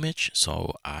like the new Mitch,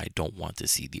 so I don't want to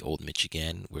see the old Mitch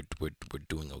again. We're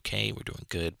doing okay, we're doing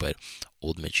good, but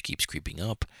old Mitch keeps creeping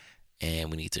up,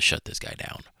 and we need to shut this guy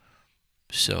down.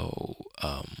 So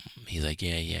he's like,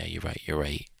 yeah, you're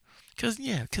right, cause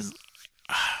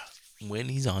when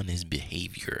he's on his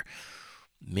behavior,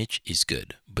 Mitch is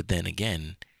good, but then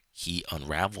again, he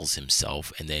unravels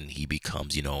himself, and then he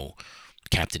becomes,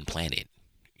 Captain Planet.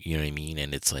 You know what I mean?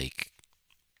 And it's like,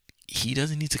 he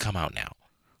doesn't need to come out now.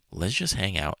 Let's just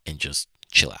hang out and just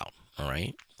chill out. All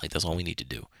right? Like, that's all we need to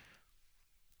do.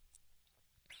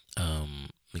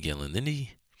 Miguel and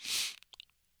Lindy,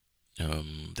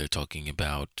 they're talking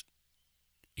about,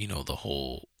 the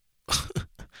whole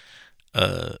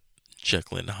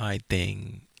Jekyll and Hyde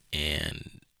thing.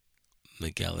 And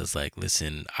Miguel is like,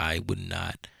 listen, I would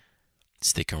not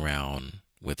stick around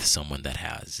with someone that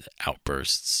has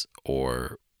outbursts,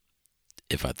 or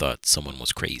if I thought someone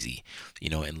was crazy,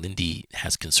 and Lindy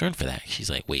has concern for that.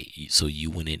 She's like, wait, so you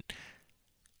wouldn't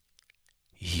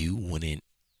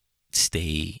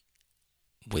stay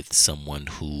with someone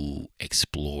who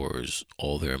explores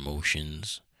all their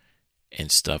emotions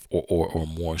and stuff, or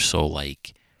more so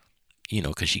like,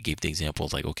 because she gave the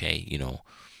examples like, okay,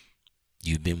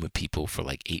 you've been with people for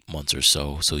like 8 months or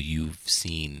so you've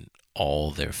seen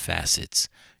all their facets.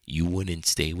 You wouldn't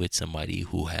stay with somebody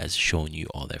who has shown you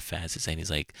all their facets. And he's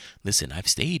like, listen, I've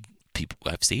stayed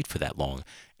for that long,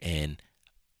 and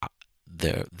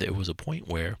there was a point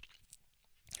where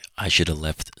I should have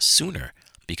left sooner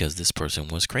because this person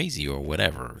was crazy or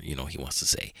whatever, he wants to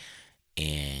say.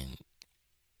 And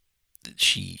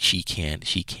she can't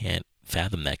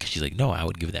fathom that, because she's like, no, I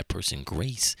would give that person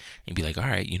grace and be like, all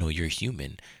right, you're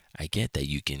human. I get that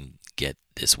you can get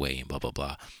this way and blah blah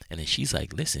blah. And then she's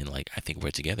like, listen, like, I think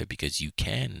we're together because you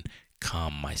can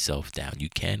calm myself down. You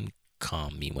can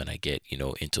calm me when I get,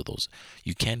 into those.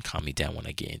 You can calm me down when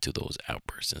I get into those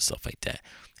outbursts and stuff like that.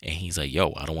 And he's like,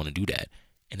 yo, I don't want to do that.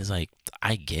 And it's like,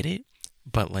 I get it,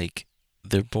 but like,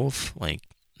 they're both like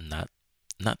not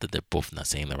that they're both not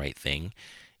saying the right thing.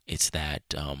 It's that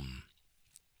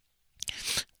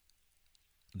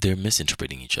they're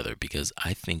misinterpreting each other, because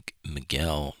I think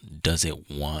Miguel doesn't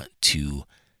want to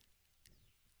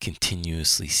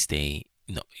continuously stay.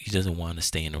 No, he doesn't want to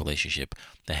stay in a relationship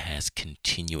that has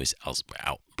continuous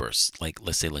outbursts. Like,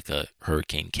 let's say like a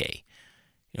Hurricane K.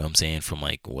 You know what I'm saying? From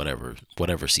like whatever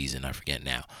season, I forget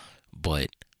now. But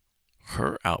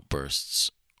her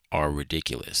outbursts are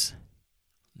ridiculous.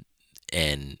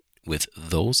 And with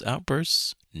those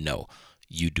outbursts, no,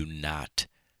 you do not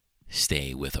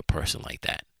stay with a person like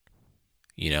that.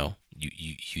 You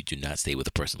do not stay with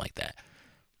a person like that.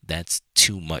 That's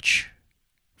too much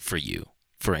for you,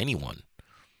 for anyone,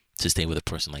 to stay with a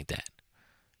person like that.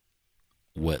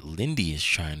 What Lindy is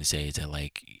trying to say is that,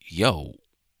 like, yo,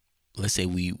 let's say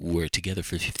we were together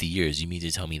for 50 years. You mean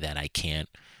to tell me that I can't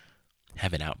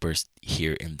have an outburst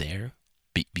here and there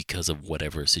because of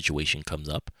whatever situation comes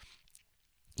up?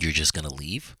 You're just gonna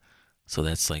leave? So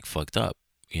that's like fucked up.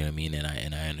 You know what I mean?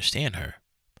 And I understand her.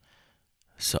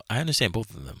 So I understand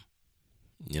both of them.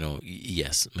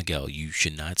 Yes, Miguel, you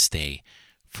should not stay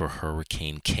for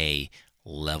Hurricane K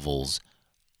levels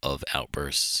of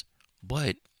outbursts,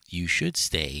 but you should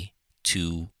stay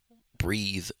to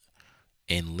breathe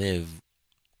and live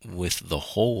with the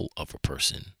whole of a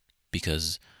person,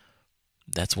 because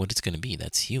that's what it's going to be.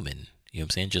 That's human. You know what I'm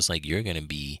saying? Just like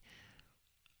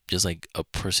a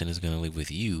person is going to live with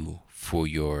you for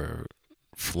your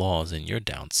flaws and your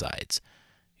downsides.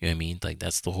 You know what I mean? Like,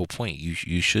 that's the whole point.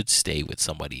 You should stay with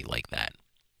somebody like that.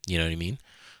 You know what I mean?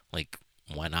 Like,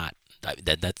 why not?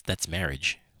 That's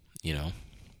marriage, you know?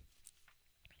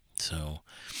 So,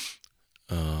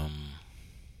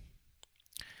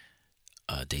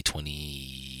 day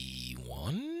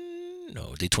 21?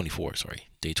 No, day 24, sorry.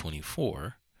 Day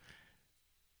 24,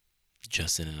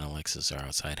 Justin and Alexis are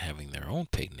outside having their own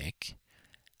picnic.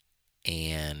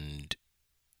 And,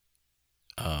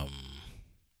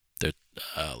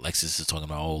 Alexis is talking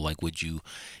about, oh, like,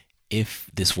 if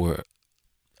this were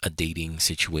a dating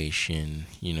situation,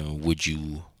 would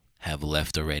you have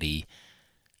left already?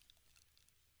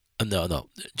 No.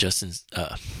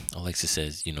 Alexis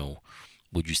says,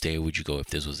 would you stay or would you go if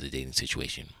this was a dating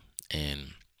situation?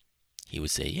 And he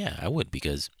would say, yeah, I would,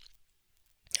 because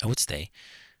I would stay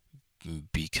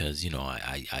because,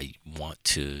 I want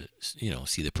to,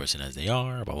 see the person as they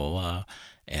are, blah, blah, blah.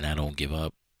 And I don't give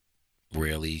up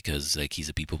rarely because, like, he's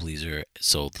a people pleaser.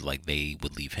 So, like, they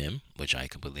would leave him, which I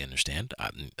completely understand.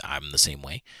 I'm the same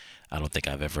way. I don't think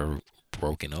I've ever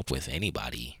broken up with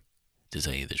anybody, to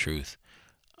tell you the truth.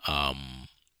 I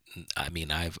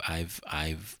mean, I've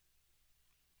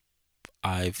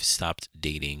stopped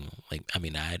dating. Like, I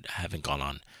mean, I haven't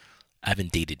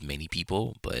dated many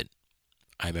people, but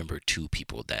I remember two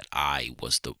people that I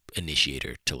was the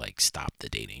initiator to, like, stop the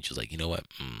dating. She was like, you know what?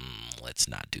 Let's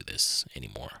not do this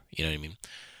anymore. You know what I mean?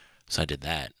 So I did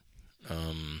that.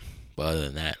 But other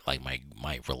than that, like,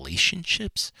 my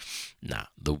relationships, nah,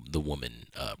 the woman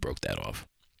broke that off.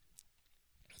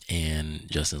 And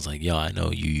Justin's like, yo, I know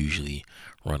you usually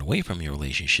run away from your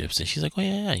relationships. And she's like, oh,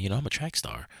 yeah, I'm a track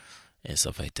star and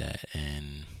stuff like that.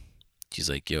 And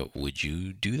she's like, yo, would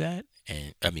you do that?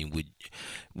 And I mean,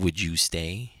 would you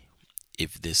stay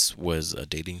if this was a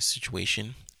dating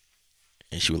situation?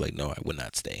 And she was like, no, I would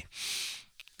not stay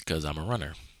because I'm a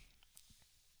runner.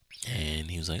 And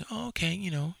he was like, oh, okay,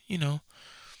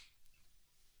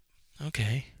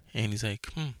 okay. And he's like,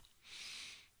 And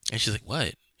she's like,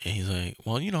 what? And he's like,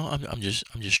 well, I'm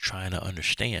just trying to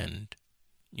understand,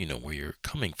 where you're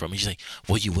coming from. And she's like,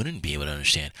 well, you wouldn't be able to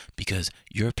understand because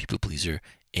you're a people pleaser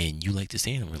and you like to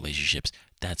stay in relationships.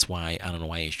 That's why I don't know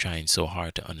why he's trying so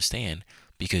hard to understand,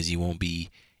 because you won't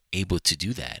be able to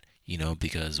do that,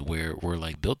 because we're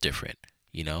like built different,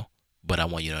 But I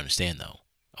want you to understand though.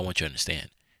 I want you to understand.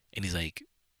 And he's like,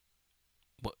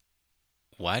 what?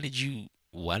 Why did you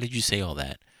say all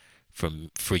that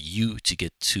for you to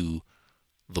get to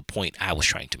the point I was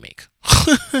trying to make?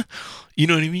 You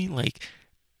know what I mean? Like,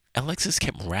 Alexis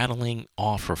kept rattling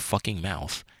off her fucking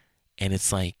mouth, and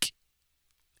it's like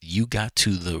you got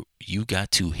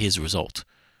to his result.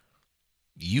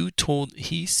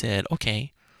 He said,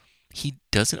 okay, he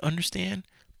doesn't understand,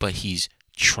 but he's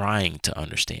trying to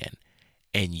understand.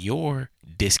 And you're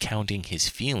discounting his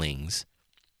feelings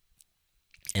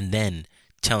and then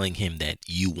telling him that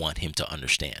you want him to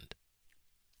understand.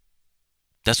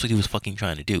 That's what he was fucking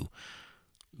trying to do.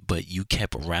 But you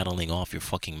kept rattling off your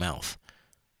fucking mouth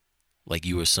like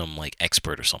you were some, like,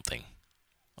 expert or something.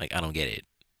 Like, I don't get it.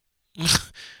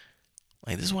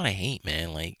 Like, this is what I hate,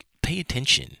 man. Like, pay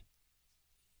attention.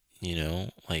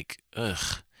 Like,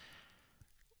 ugh.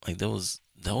 Like, that was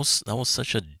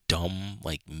such a dumb,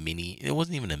 like, mini. It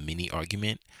wasn't even a mini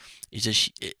argument. It's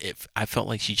just, if I felt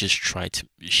like she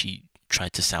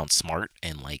tried to sound smart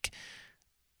and, like,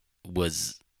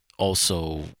 was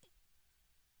also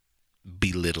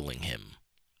belittling him,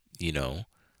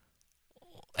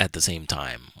 at the same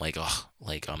time. Like, oh,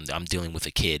 like, I'm dealing with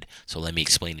a kid, so let me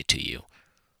explain it to you.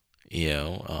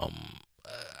 I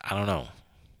don't know.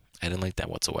 I didn't like that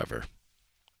whatsoever.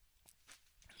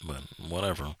 But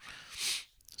whatever.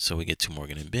 So we get to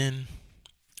Morgan and Ben.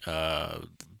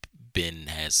 Ben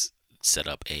has set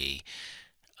up a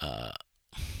uh,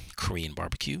 Korean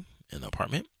barbecue in the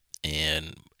apartment,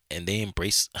 and they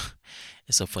embrace.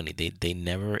 It's so funny. They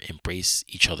never embrace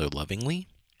each other lovingly.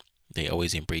 They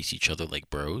always embrace each other like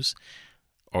bros,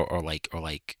 or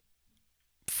like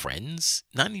friends.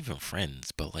 Not even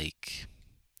friends, but like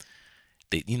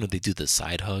they do the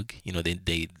side hug.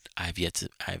 They I've yet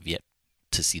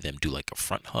to see them do like a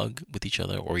front hug with each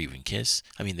other or even kiss.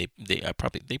 I mean they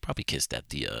probably kissed at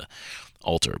the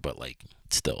altar, but like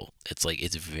still it's like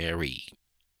it's very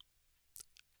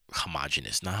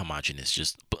homogenous. Not homogenous,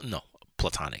 just but no,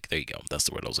 platonic. There you go. That's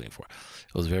the word I was looking for.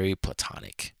 It was very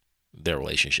platonic, their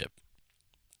relationship.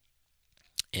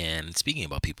 And speaking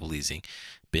about people pleasing,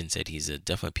 Ben said he's a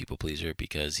definite people pleaser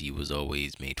because he was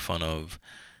always made fun of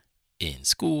in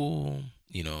school,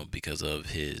 because of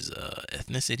his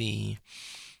ethnicity.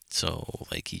 So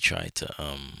like he tried to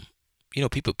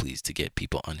people please to get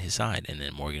people on his side. And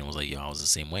then Morgan was like, "Yo, I was the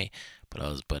same way,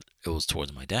 but it was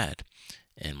towards my dad."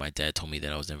 And my dad told me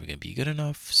that I was never gonna be good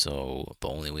enough. So the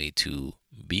only way to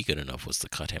be good enough was to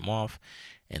cut him off.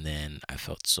 And then I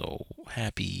felt so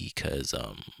happy because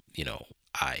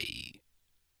I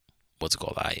what's it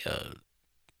called? I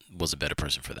was a better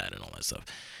person for that and all that stuff.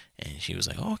 And she was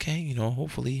like, oh, okay,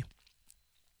 hopefully,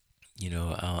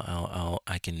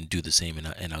 I can do the same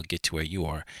and I'll get to where you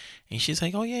are. And she's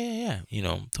like, oh yeah.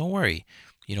 Don't worry.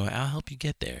 I'll help you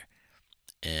get there.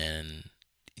 And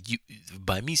you,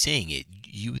 by me saying it,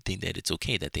 you would think that it's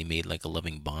okay that they made like a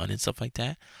loving bond and stuff like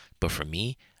that. But for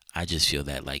me, I just feel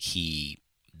that like he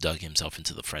dug himself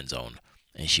into the friend zone,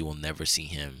 and she will never see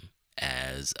him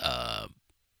as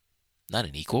not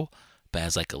an equal, but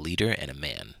as like a leader and a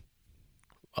man.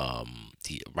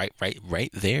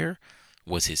 Right there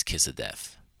was his kiss of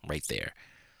death. Right there,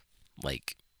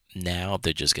 like now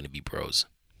they're just gonna be bros.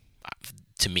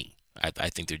 To me, I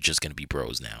think they're just gonna be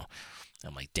bros now.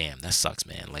 I'm like, damn, that sucks,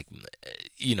 man. Like,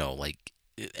 like,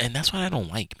 and that's what I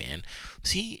don't like, man.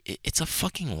 See, it's a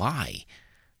fucking lie.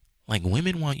 Like,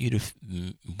 women want you to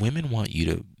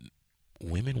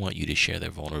share their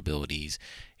vulnerabilities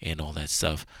and all that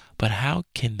stuff. But how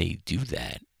can they do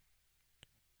that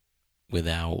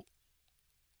without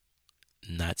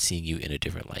not seeing you in a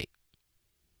different light?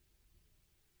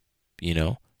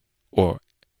 Or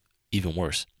even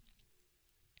worse,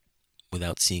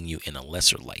 without seeing you in a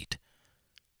lesser light.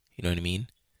 You know what I mean?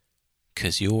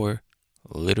 Because you're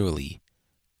literally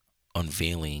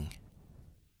unveiling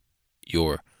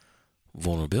your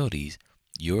vulnerabilities.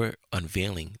 You're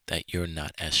unveiling that you're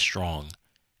not as strong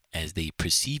as they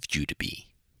perceived you to be.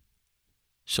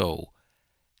 So,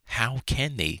 how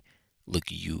can they look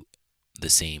at you the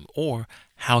same? Or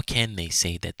how can they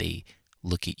say that they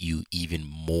look at you even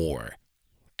more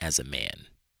as a man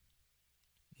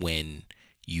when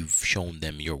you've shown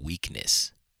them your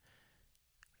weakness?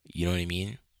 You know what I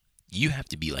mean? You have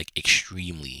to be like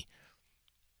extremely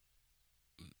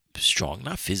strong,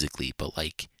 not physically, but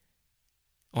like,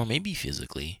 or maybe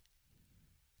physically,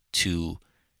 to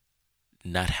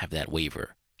not have that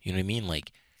waver. You know what I mean?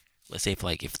 Like, let's say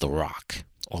if The Rock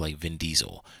or like Vin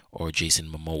Diesel or Jason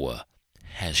Momoa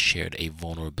has shared a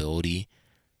vulnerability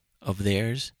of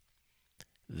theirs,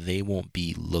 they won't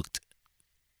be looked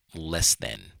less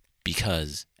than,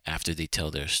 because after they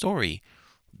tell their story,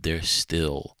 they're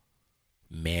still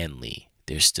manly,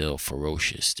 they're still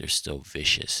ferocious, they're still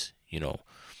vicious,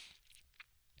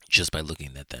 just by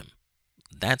looking at them.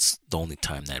 That's the only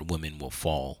time that women will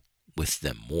fall with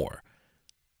them more.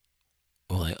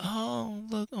 Or like, oh,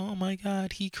 look, oh my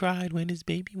God, he cried when his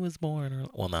baby was born. Or,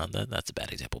 well, no, that's a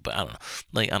bad example, but I don't know.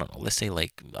 Like, I don't know. Let's say,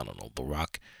 like, I don't know, The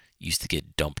Rock used to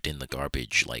get dumped in the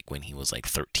garbage, like, when he was, like,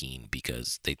 13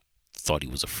 because they thought he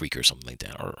was a freak or something like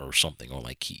that, or something. Or,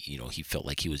 like, he felt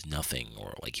like he was nothing,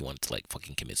 or, like, he wanted to, like,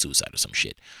 fucking commit suicide or some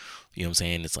shit. You know what I'm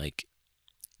saying? It's like,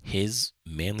 his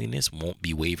manliness won't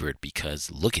be wavered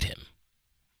because look at him,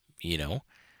 you know?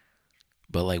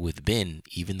 But, like, with Ben,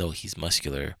 even though he's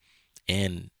muscular,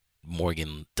 and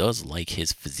Morgan does like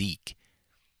his physique,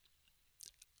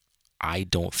 I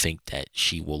don't think that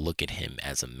she will look at him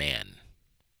as a man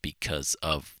because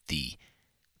of the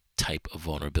type of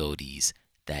vulnerabilities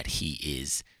that he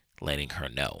is letting her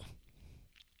know.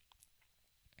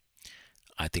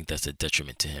 I think that's a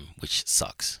detriment to him, which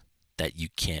sucks. That you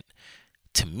can't,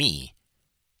 to me,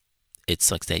 it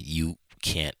sucks that you're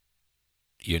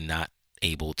not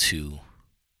able to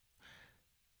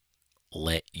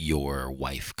let your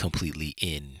wife completely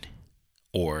in,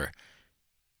 or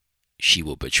she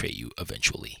will betray you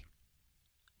eventually.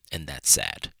 And that's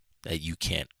sad that you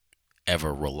can't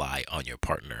ever rely on your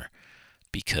partner,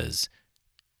 because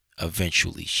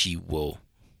eventually she will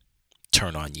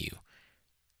turn on you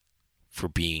for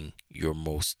being your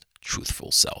most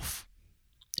truthful self.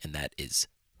 And that is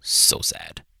so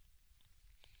sad.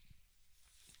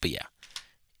 But yeah,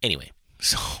 anyway,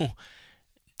 so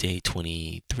day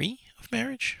 23 of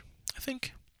marriage, I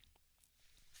think.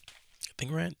 I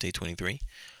think we're at day 23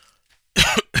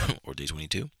 or day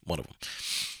 22, one of them.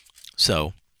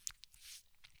 So,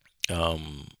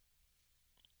 um,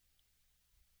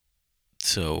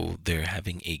 so they're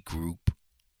having a group,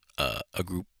 not a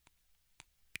group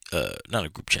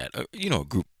chat, a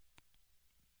group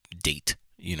date,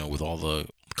 with all the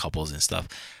couples and stuff.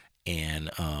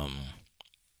 And,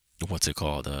 what's it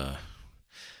called?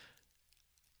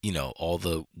 All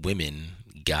the women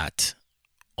got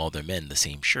all their men the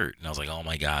same shirt. And I was like, oh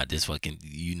my God, this fucking,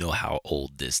 how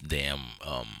old this damn,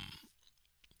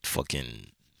 fucking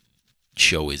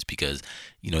show is, because,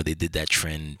 they did that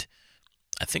trend.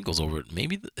 I think it was over,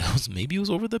 maybe it was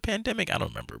over the pandemic. I don't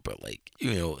remember, but like,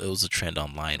 it was a trend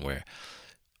online where,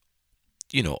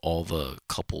 all the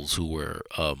couples who were,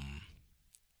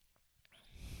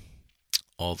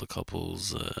 all the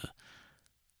couples,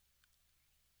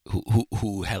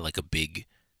 who had like a big,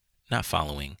 not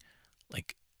following,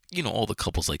 like, all the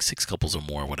couples, like 6 couples or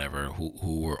more, whatever,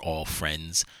 who were all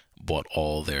friends, bought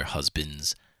all their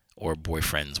husbands or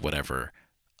boyfriends, whatever,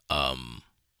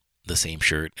 the same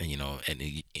shirt. And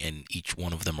and each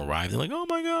one of them arrived, they're like, oh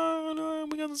my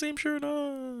God, we got the same shirt,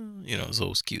 so it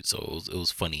was cute. So it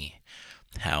was funny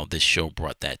how this show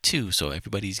brought that too. So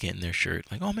everybody's getting their shirt,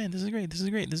 like, oh man, this is great, this is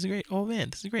great, this is great, oh man,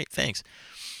 this is great, thanks.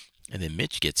 And then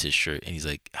Mitch gets his shirt and he's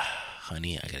like,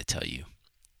 honey, I gotta tell you.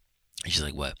 And she's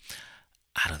like, what?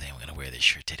 I don't think I'm gonna wear this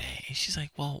shirt today. And she's like,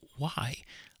 well, why?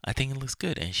 I think it looks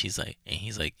good. And he's like,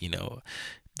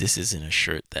 this isn't a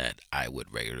shirt that I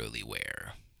would regularly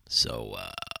wear, so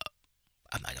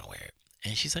I'm not gonna wear it.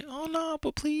 And she's like, oh no,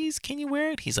 but please, can you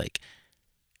wear it? He's like,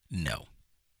 no,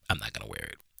 I'm not gonna wear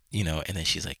it. And then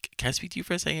she's like, can I speak to you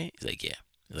for a second? He's like, yeah.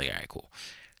 He's like, all right, cool.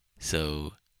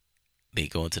 So they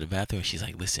go into the bathroom and she's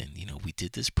like, listen, we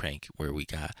did this prank where we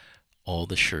got all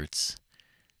the shirts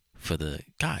for the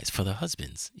guys, for the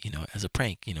husbands, as a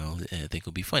prank, I think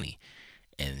it'll be funny.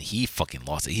 And he fucking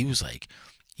lost it. He was like,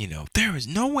 there is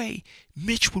no way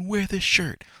Mitch would wear this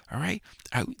shirt. All right.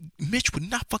 Mitch would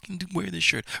not fucking wear this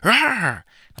shirt. Rawr!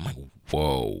 I'm like,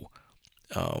 whoa.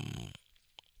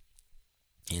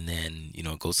 And then,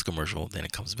 it goes to commercial, then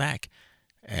it comes back.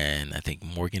 And I think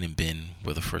Morgan and Ben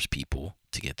were the first people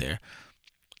to get there.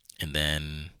 And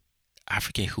then I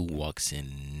forget who walks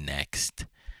in next.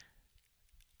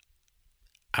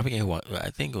 I forget who. I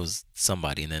think it was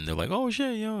somebody, and then they're like, "Oh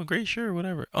shit, great shirt,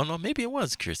 whatever." Oh no, maybe it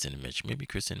was Kristen and Mitch. Maybe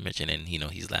Kristen and Mitch, and then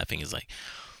he's laughing. He's like,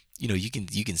 you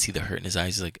can see the hurt in his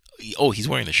eyes. He's like, oh, he's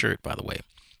wearing the shirt, by the way,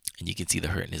 and you can see the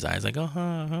hurt in his eyes. Like,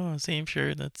 same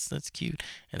shirt. That's cute.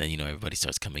 And then everybody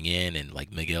starts coming in, and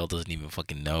like Miguel doesn't even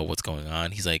fucking know what's going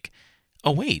on. He's like,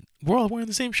 oh wait, we're all wearing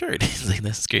the same shirt. He's like,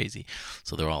 that's crazy.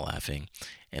 So they're all laughing.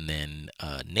 And then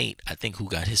Nate, I think, who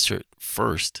got his shirt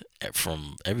first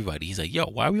from everybody, he's like, yo,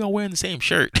 why are we all wearing the same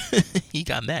shirt? He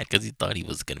got mad because he thought he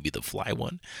was going to be the fly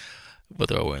one. But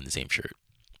they're all wearing the same shirt.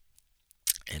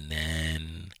 And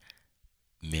then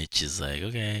Mitch is like,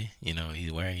 okay,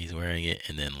 he's wearing it.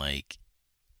 And then like,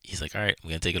 he's like, all right, I'm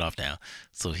going to take it off now.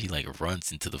 So he like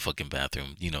runs into the fucking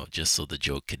bathroom, just so the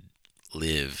joke could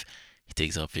live. He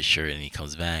takes off his shirt and he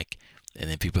comes back. And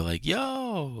then people are like,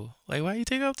 yo, like, why you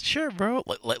take off the shirt, bro?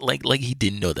 Like he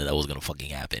didn't know that was gonna fucking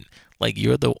happen. Like,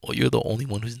 you're the only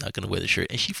one who's not gonna wear the shirt.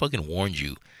 And she fucking warned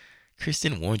you.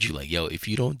 Kristen warned you, like, yo, if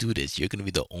you don't do this, you're gonna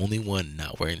be the only one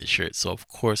not wearing the shirt. So of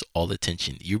course, all the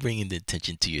attention, you're bringing the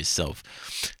attention to yourself.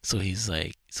 So it's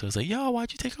like, yo,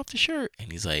 why'd you take off the shirt?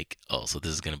 And he's like, oh, so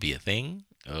this is gonna be a thing?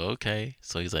 Okay.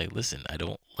 So he's like, listen, I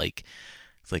don't like.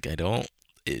 It's like, I don't.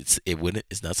 It's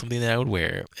not something that I would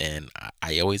wear, and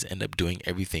I always end up doing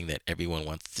everything that everyone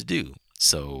wants to do.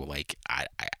 So like, I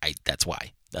that's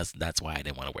why I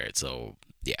didn't want to wear it. So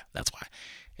yeah, that's why.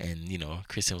 And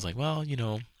Kristen was like, well, you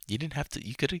didn't have to.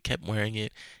 You could have kept wearing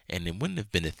it, and it wouldn't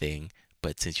have been a thing.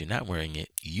 But since you're not wearing it,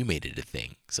 you made it a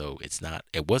thing. So it's not.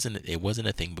 It wasn't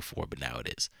a thing before, but now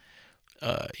it is.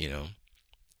 You know.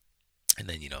 And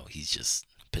then he's just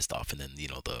pissed off, and then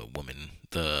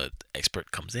the expert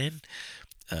comes in,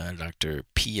 Dr.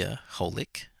 Pia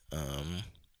Holick,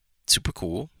 super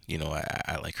cool.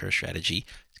 I like her strategy.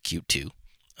 Cute too.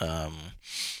 Um,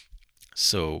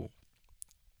 so,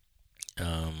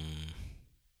 um,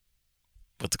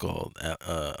 what's it called?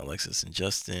 Alexis and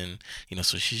Justin.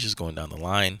 So she's just going down the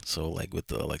line. So like with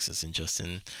the Alexis and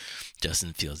Justin,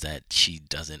 Justin feels that she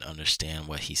doesn't understand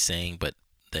what he's saying, but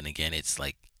then again, it's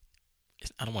like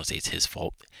I don't want to say it's his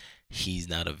fault. He's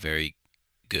not a very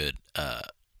good.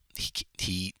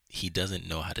 He doesn't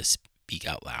know how to speak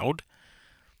out loud.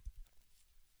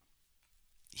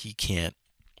 He can't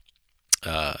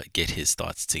get his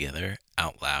thoughts together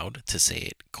out loud to say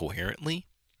it coherently,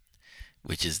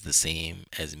 which is the same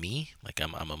as me. Like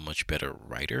I'm a much better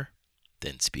writer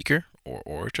than speaker or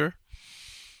orator.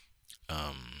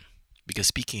 Um, because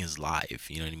speaking is live,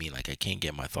 you know what I mean? Like I can't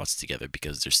get my thoughts together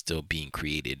because they're still being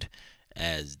created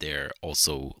as they're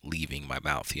also leaving my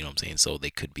mouth, you know what I'm saying? So they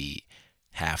could be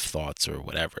half thoughts or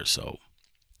whatever. So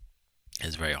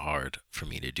it's very hard for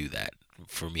me to do that,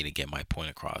 for me to get my point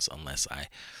across unless I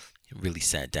really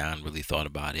sat down, really thought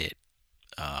about it,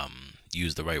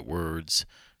 use the right words,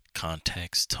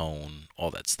 context, tone,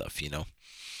 all that stuff.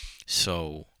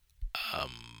 So,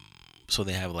 um, so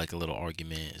they have like a little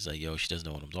argument. It's like, yo, she doesn't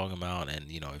know what I'm talking about, and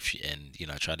if she and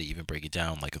I try to even break it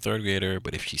down like a third grader,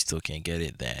 but if she still can't get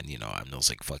it, then I'm just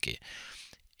like fuck it.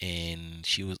 And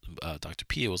she was, Dr.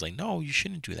 Pia was like, no, you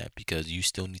shouldn't do that because you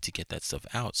still need to get that stuff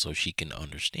out so she can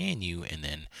understand you, and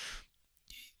then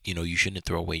you shouldn't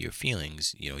throw away your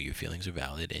feelings. Your feelings are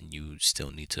valid, and you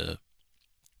still need to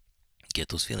get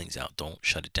those feelings out. Don't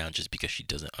shut it down just because she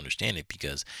doesn't understand it,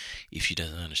 because if she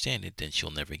doesn't understand it, then she'll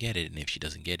never get it, and if she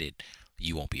doesn't get it,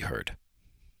 you won't be heard.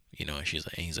 And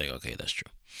he's like, okay, that's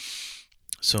true.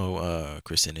 So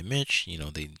Kristen and Mitch,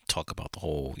 they talk about the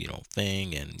whole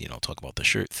thing, and talk about the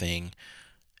shirt thing,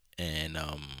 and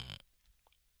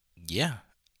yeah,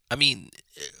 I mean,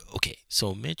 okay,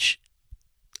 so Mitch,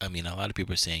 I mean, a lot of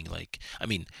people are saying like, I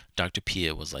mean, Dr.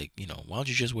 Pia was like, why don't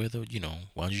you just wear why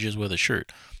don't you just wear the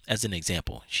shirt? As an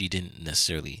example, she didn't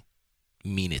necessarily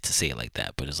mean it to say it like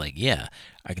that, but it's like, yeah,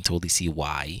 I can totally see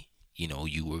why,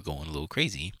 you were going a little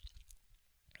crazy,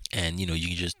 and you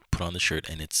can just put on the shirt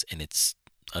and it's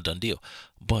a done deal.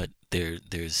 But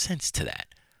there's sense to that.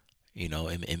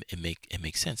 It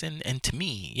makes sense, and to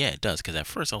me, yeah, it does. Because at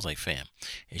first I was like, fam,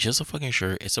 it's just a fucking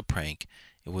shirt. It's a prank.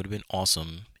 It would have been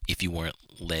awesome if you weren't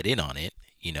let in on it.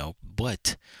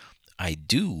 But I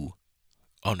do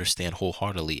understand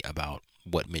wholeheartedly about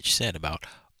what Mitch said about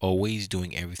always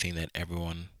doing everything that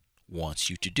everyone wants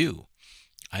you to do.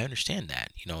 I understand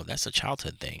that. That's a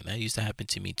childhood thing. That used to happen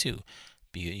to me too.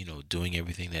 Doing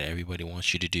everything that everybody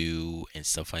wants you to do and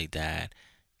stuff like that.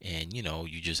 And,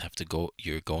 you just have to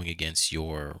you're going against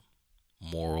your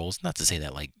morals. Not to say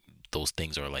that, like, those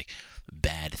things are, like,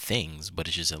 bad things, but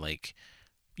it's just that, like,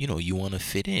 you want to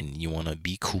fit in. You want to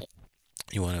be cool.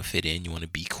 You want to fit in. You want to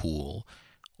be cool.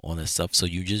 All that stuff. So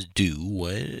you just do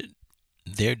what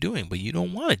they're doing, but you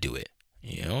don't want to do it.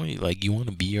 Like, you want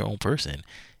to be your own person.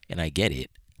 And I get it.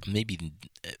 Maybe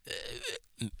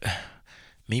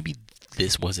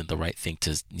this wasn't the right thing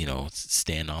to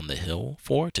stand on the hill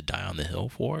for, to die on the hill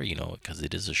for, because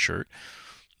it is a shirt.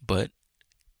 But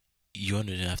you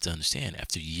have to understand,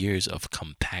 after years of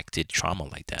compacted trauma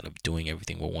like that, of doing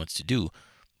everything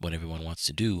what everyone wants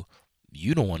to do,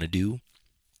 you don't want to do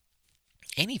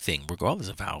anything, regardless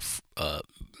of how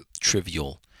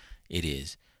trivial it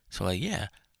is. So, like, yeah,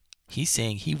 he's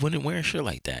saying he wouldn't wear a shirt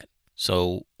like that.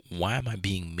 So why am I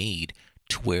being made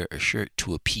to wear a shirt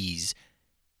to appease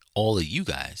all of you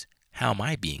guys? How am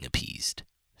I being appeased?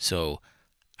 So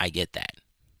I get that.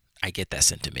 I get that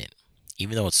sentiment.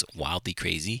 Even though it's wildly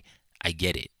crazy, I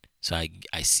get it. So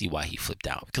I see why he flipped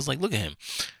out. Because, like, look at him.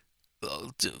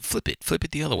 Flip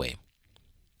it the other way.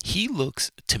 He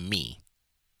looks, to me,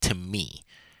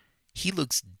 he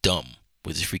looks dumb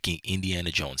with his freaking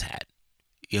Indiana Jones hat.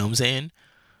 You know what I'm saying?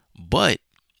 But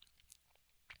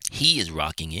he is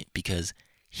rocking it because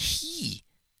he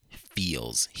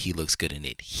feels he looks good in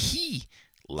it. He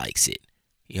likes it.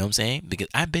 You know what I'm saying? Because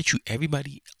I bet you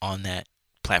everybody on that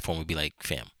platform would be like,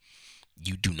 fam,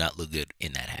 you do not look good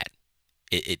in that hat.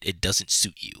 It doesn't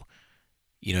suit you.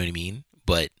 You know what I mean?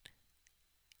 But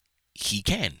he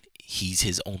can. He's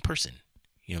his own person.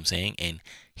 You know what I'm saying? And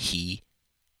he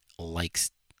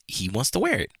wants to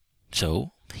wear it.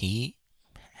 So he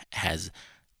has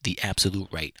the absolute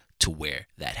right to wear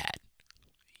that hat.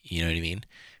 You know what I mean?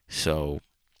 So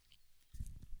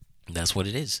that's what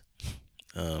it is.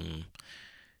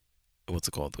 What's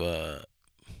it called?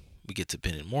 We get to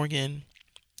Ben and Morgan,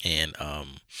 and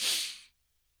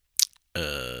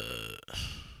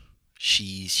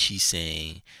she's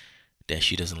saying that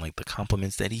she doesn't like the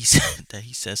compliments that that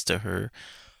he says to her,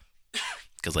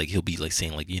 because, like, he'll be like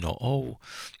saying, like, oh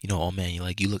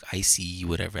man, you look icy,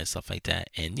 whatever, and stuff like that.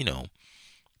 And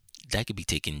that could be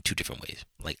taken two different ways.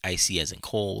 Like icy as in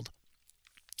cold,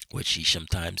 which she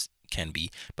sometimes can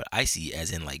be, but icy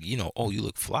as in like, oh, you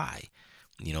look fly.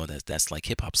 That's like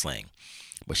hip hop slang.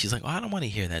 But she's like, oh, I don't want to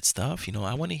hear that stuff.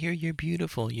 I want to hear you're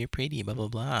beautiful, you're pretty, blah, blah,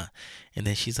 blah. And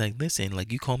then she's like, listen,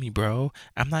 like, you call me bro.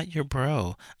 I'm not your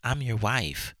bro. I'm your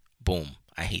wife. Boom.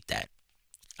 I hate that.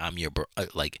 I'm your bro.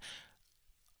 Like,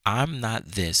 I'm not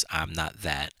this. I'm not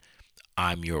that.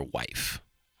 I'm your wife.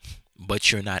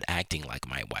 But you're not acting like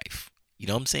my wife. You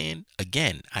know what I'm saying?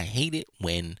 Again, I hate it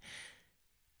when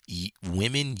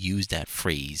women use that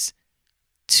phrase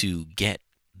to get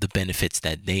the benefits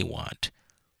that they want,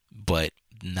 but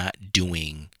not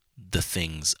doing the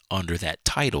things under that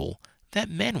title that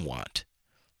men want.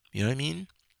 You know what I mean?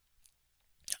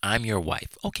 I'm your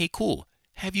wife. Okay, cool.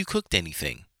 Have you cooked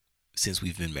anything since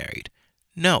we've been married?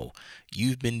 No.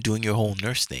 You've been doing your whole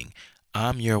nurse thing.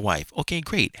 I'm your wife. Okay,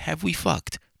 great. Have we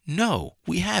fucked? No,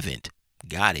 we haven't.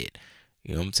 Got it.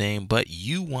 You know what I'm saying? But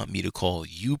you want me to call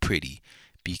you pretty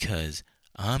because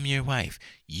I'm your wife.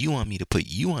 You want me to put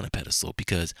you on a pedestal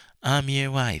because I'm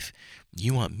your wife.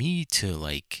 You want me to,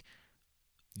 like,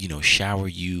 shower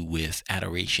you with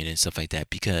adoration and stuff like that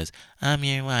because I'm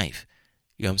your wife.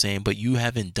 You know what I'm saying? But you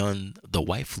haven't done the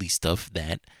wifely stuff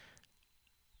that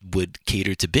would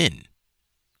cater to Ben,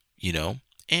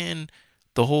 And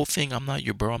the whole thing, I'm not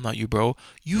your bro, I'm not your bro.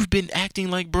 You've been acting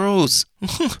like bros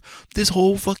this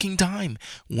whole fucking time.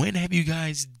 When have you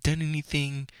guys done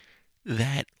anything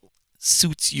that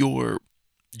suits your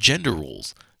gender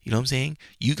roles? You know what I'm saying?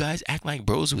 You guys act like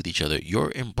bros with each other.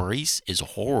 Your embrace is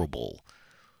horrible.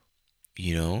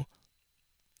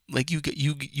 Like you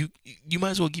might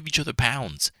as well give each other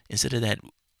pounds instead of that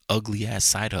ugly ass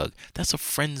side hug. That's a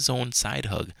friend zone side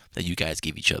hug that you guys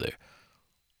give each other.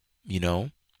 You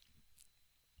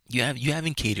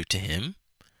haven't catered to him.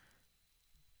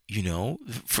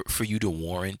 For you to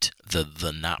warrant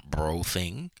the not bro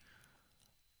thing.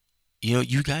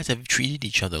 You guys have treated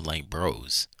each other like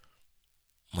bros.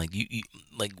 Like you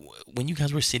like when you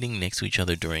guys were sitting next to each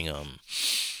other during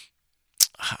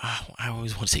I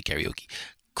always want to say karaoke,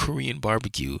 Korean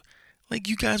barbecue. Like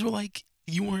you guys were like,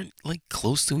 you weren't like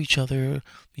close to each other.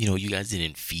 You guys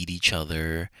didn't feed each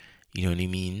other. You know what I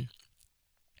mean?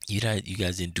 You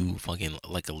guys didn't do fucking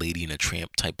like a Lady and a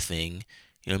Tramp type thing.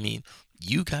 You know what I mean?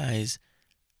 You guys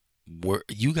were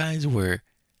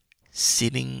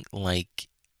sitting like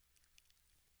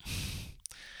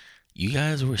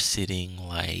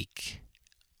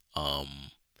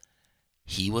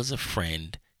he was a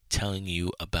friend telling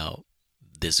you about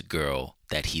this girl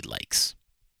that he likes,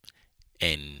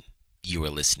 and you were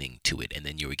listening to it, and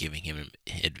then you were giving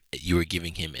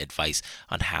him advice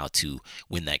on how to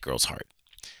win that girl's heart.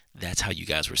 That's how you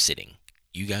guys were sitting.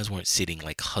 You guys weren't sitting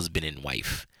like husband and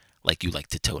wife, like you like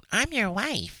to tote. I'm your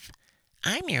wife.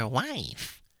 I'm your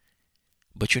wife.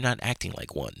 But you're not acting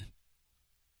like one.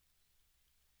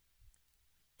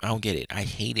 I don't get it. I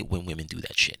hate it when women do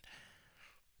that shit.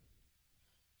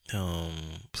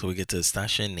 So we get to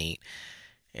Stasha and Nate,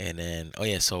 and then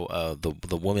so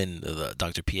the woman, the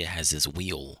Dr. Pia, has this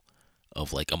wheel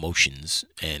of like emotions,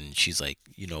 and she's like,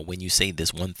 when you say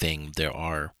this one thing, there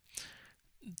are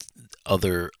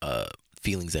other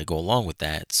feelings that go along with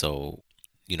that. So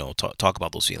talk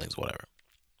about those feelings, whatever.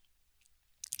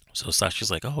 So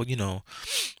Sasha's like, oh,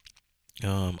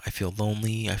 I feel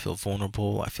lonely, I feel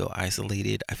vulnerable, I feel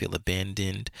isolated, I feel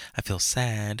abandoned, I feel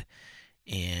sad,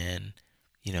 and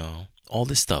all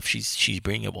this stuff. She's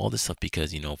bringing up all this stuff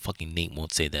because fucking Nate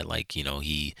won't say that, like,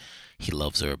 he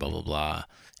loves her, blah blah blah,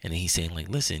 and then he's saying like,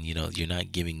 listen, you're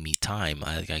not giving me time.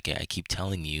 I keep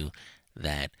telling you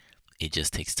that it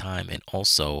just takes time, and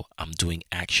also I'm doing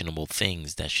actionable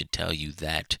things that should tell you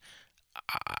that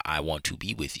I want to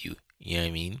be with you. You know what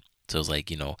I mean? So it's like,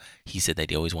 he said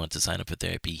that he always wanted to sign up for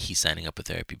therapy. He's signing up for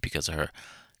therapy because of her.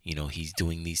 He's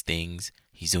doing these things.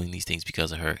 He's doing these things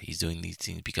because of her. He's doing these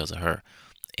things because of her.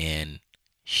 And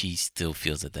she still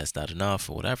feels that that's not enough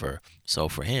or whatever. So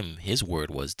for him, his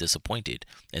word was disappointed.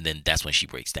 And then that's when she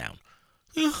breaks down.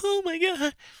 Oh my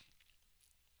God.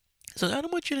 So I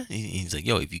don't want you to. He's like,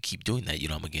 yo, if you keep doing that,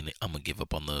 I'm gonna give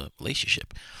up on the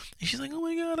relationship. And she's like, oh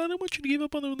my God, I don't want you to give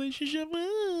up on the relationship.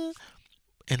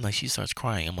 And like she starts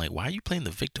crying. I'm like, why are you playing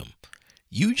the victim?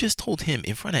 You just told him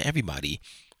in front of everybody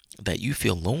that you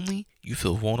feel lonely, you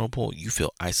feel vulnerable, you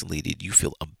feel isolated, you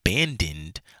feel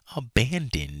abandoned,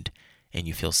 and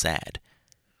you feel sad.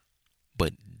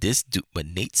 But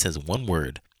Nate says one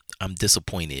word, I'm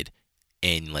disappointed,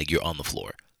 and like you're on the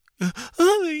floor.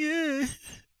 Oh my God.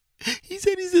 He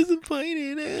said he's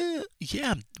disappointed.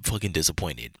 Yeah, I'm fucking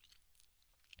disappointed.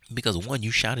 Because one,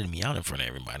 you shouted me out in front of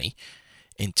everybody.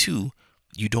 And two,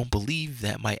 You don't believe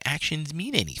that my actions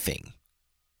mean anything.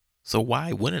 So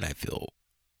why wouldn't I feel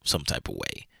some type of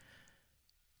way?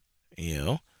 You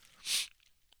know?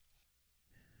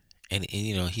 And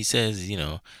he says,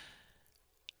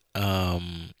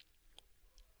 um,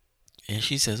 and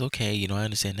she says, okay, I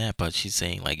understand that, but she's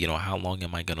saying, like, how long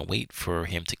am I gonna wait for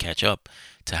him to catch up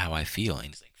to how I feel? And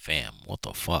he's like, fam, what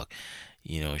the fuck?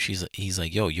 He's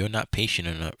like, yo, you're not patient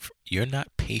enough. You're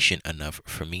not patient enough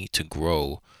for me to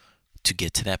grow to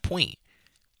get to that point.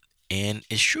 And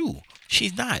it's true.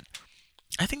 She's not.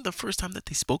 I think the first time that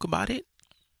they spoke about it,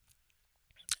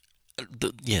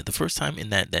 the first time in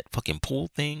that fucking pool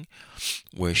thing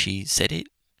where she said it,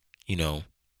 you know,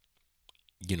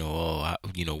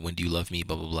 when do you love me,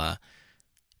 blah blah blah,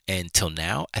 and till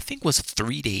now, I think was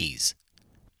 3 days.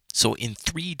 So in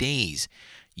 3 days,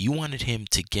 you wanted him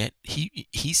to get.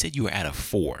 He said you were at a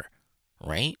 4,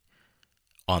 right?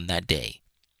 On that day.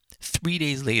 3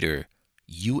 days later,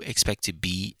 you expect to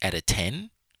be at a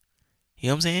 10. You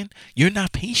know what I'm saying? You're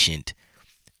not patient.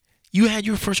 You had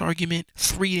your first argument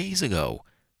 3 days ago.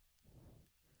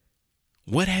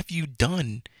 What have you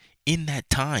done in that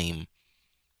time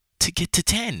to get to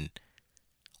 10?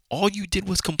 All you did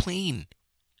was complain.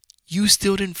 You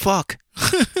still didn't fuck.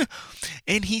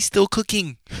 And he's still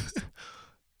cooking.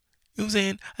 You know what I'm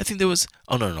saying? I think there was.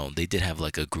 Oh, no. They did have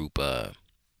like a group. But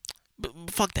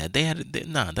fuck that.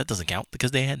 Nah, that doesn't count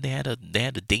because they had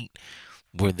a date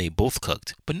where they both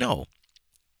cooked. But no,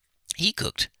 he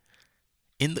cooked.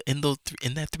 In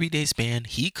that 3 day span,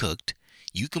 he cooked.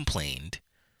 You complained.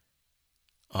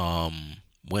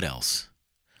 What else?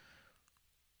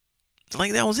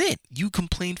 Like, that was it. You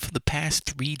complained for the past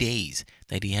 3 days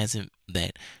that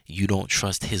that you don't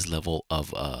trust his level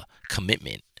of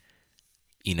commitment.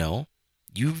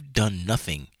 You've done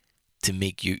nothing to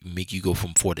make you go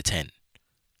from 4 to 10.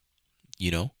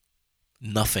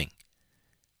 Nothing.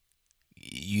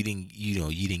 You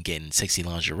didn't get in sexy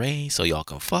lingerie so y'all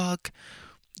can fuck.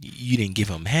 You didn't give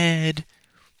him head.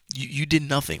 You did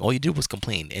nothing. All you did was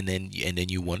complain, and then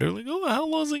you wonder, like, oh, how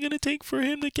long is it gonna take for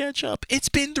him to catch up? It's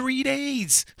been 3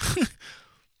 days.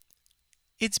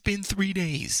 It's been 3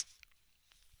 days.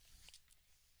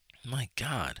 My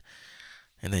God.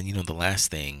 And then the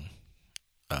last thing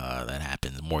that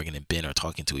happens, Morgan and Ben are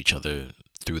talking to each other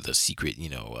through the secret,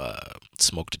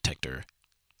 smoke detector.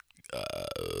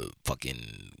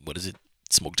 Fucking, what is it?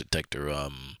 Smoke detector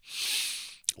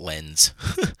lens.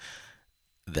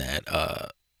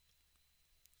 That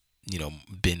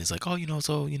Ben is like, oh,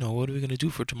 so, what are we gonna do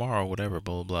for tomorrow or whatever,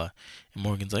 blah blah blah. And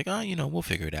Morgan's like, oh, we'll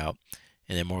figure it out.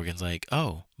 And then Morgan's like,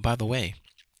 oh, by the way,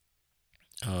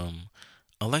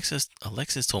 Alexis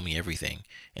told me everything.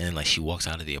 And then, like, she walks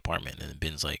out of the apartment, and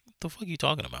Ben's like, the fuck are you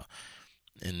talking about?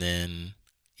 And then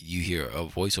you hear a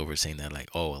voiceover saying that, like,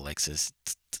 oh, Alexis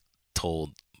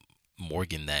told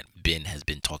Morgan that Ben has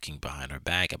been talking behind her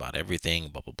back about everything,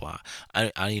 blah blah blah.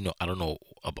 I don't know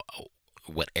about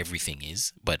what everything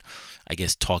is, but I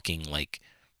guess talking like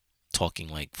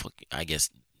I guess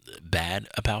bad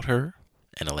about her.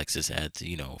 And Alexis had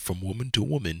to, from woman to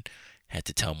woman, had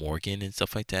to tell Morgan and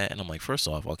stuff like that. And I'm like, first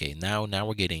off, okay, now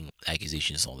we're getting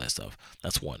accusations and all that stuff.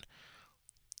 That's one.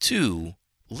 Two,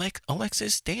 like,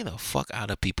 Alexis, stay the fuck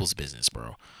out of people's business,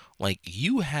 bro. Like,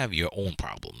 you have your own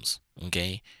problems,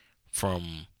 okay?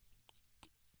 From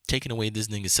taking away this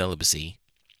nigga's celibacy,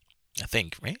 I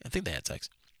think, right? I think they had sex.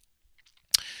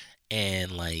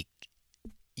 And, like,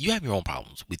 you have your own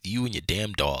problems with you and your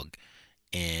damn dog,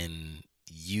 and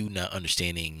you not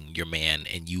understanding your man,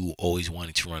 and you always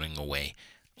wanting to running away,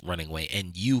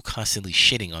 and you constantly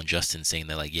shitting on Justin, saying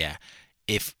that, like, yeah,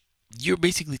 if you're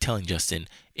basically telling Justin,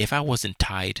 if I wasn't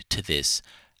tied to this,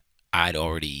 I'd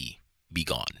already be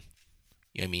gone.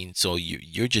 You know what I mean? So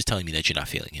you're just telling me that you're not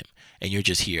feeling him, and you're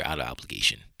just here out of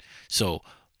obligation. So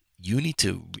you need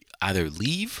to either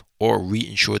leave or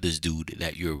reinsure this dude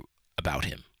that you're about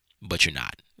him, but you're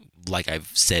not. Like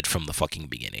I've said from the fucking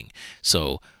beginning.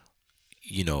 So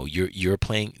you're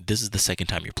playing. This is the second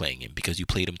time you're playing him, because you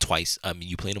played him twice.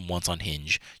 You played him once on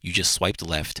Hinge. You just swiped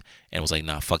left and was like,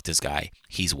 nah, fuck this guy.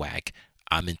 He's whack.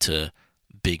 I'm into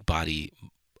big body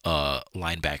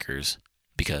linebackers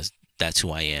because that's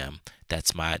who I am.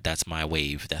 That's my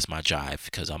wave. That's my jive,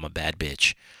 because I'm a bad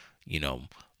bitch.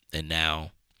 And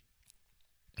now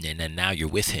you're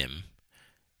with him.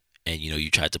 And, you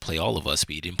tried to play all of us,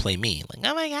 but you didn't play me. Like,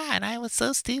 oh my God, I was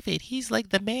so stupid. He's like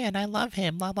the man. I love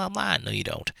him. Blah, blah, blah. No, you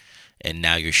don't. And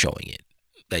now you're showing it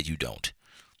that you don't.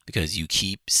 Because you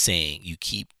keep saying,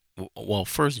 well,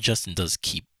 first, Justin does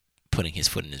keep putting his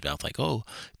foot in his mouth like, oh,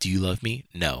 do you love me?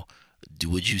 No.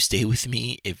 Would you stay with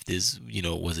me if this,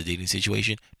 was a dating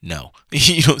situation? No.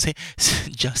 You know what I'm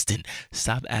saying? Justin,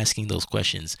 stop asking those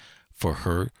questions for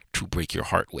her to break your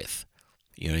heart with.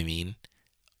 You know what I mean?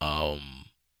 Um,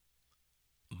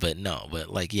 but no, but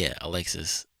like, yeah,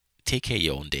 Alexis, take care of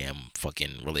your own damn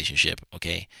fucking relationship,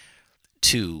 okay?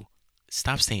 Two,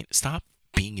 stop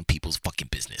being in people's fucking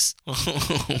business.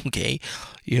 Okay?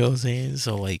 You know what I'm saying?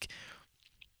 So like,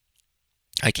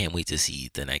 I can't wait to see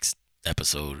the next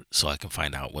episode so I can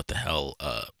find out what the hell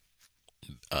uh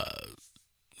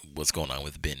what's going on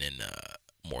with Ben and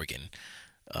Morgan,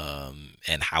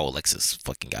 and how Alexis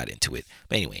fucking got into it.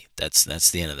 But anyway, that's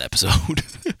the end of the episode.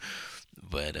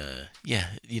 But yeah,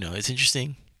 it's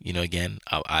interesting. Again,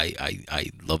 I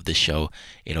love this show.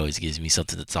 It always gives me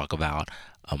something to talk about.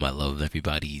 I love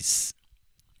everybody's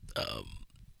um,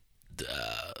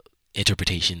 uh,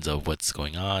 interpretations of what's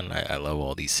going on. I love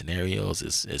all these scenarios.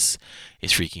 It's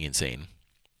freaking insane.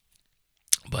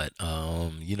 But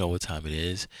you know what time it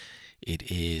is.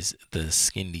 It is the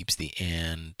Skin Deep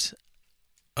and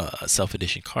Self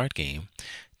Edition card game.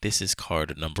 This is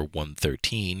card number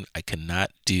 113. I could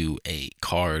not do a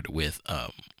card with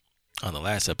on the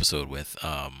last episode with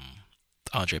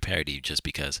Andre Parody just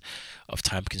because of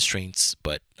time constraints,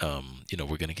 but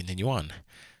we're gonna continue on.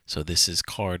 So this is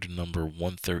card number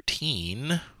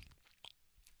 113,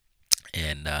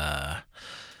 and the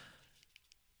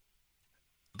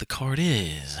card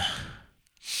is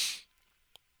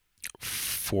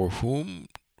for whom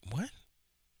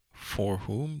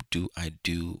do I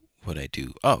do what I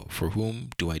do? Oh, for whom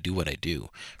do I do what I do?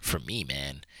 For me,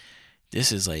 man.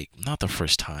 This is like not the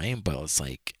first time, but it's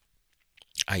like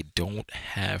I don't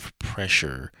have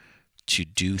pressure to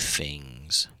do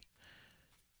things.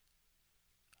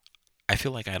 I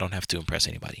feel like I don't have to impress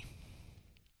anybody.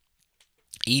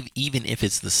 Even if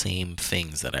it's the same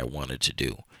things that I wanted to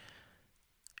do.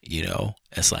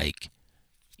 It's like,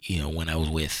 when I was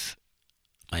with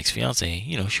my ex-fiance,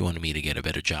 she wanted me to get a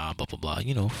better job, blah, blah,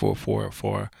 blah,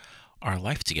 for our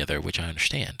life together, which I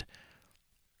understand.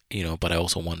 But I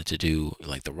also wanted to do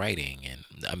like the writing, and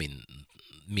I mean,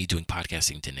 me doing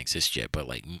podcasting didn't exist yet, but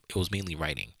like it was mainly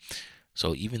writing.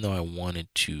 So even though I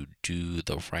wanted to do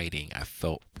the writing, I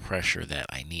felt pressure that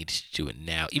I needed to do it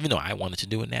now, even though I wanted to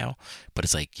do it now, but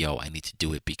it's like, yo, I need to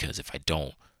do it because if I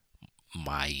don't,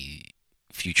 my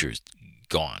future's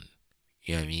gone.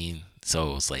 You know what I mean?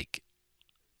 So it was like,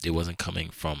 it wasn't coming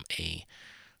from a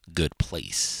good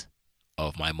place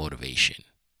of my motivation,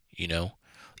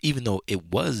 even though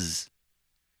it was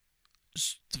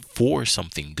for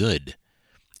something good,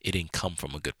 it didn't come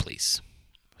from a good place.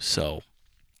 So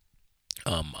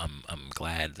I'm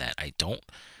glad that I don't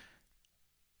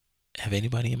have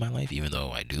anybody in my life, even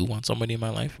though I do want somebody in my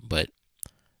life, but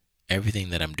everything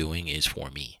that I'm doing is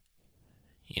for me.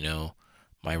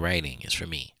 My writing is for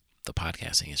me. The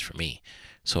podcasting is for me.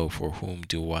 So for whom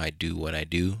do I do what I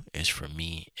do is for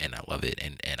me, and I love it,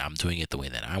 and I'm doing it the way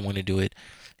that I want to do it.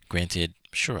 Granted,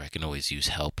 sure, I can always use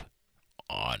help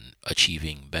on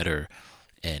achieving better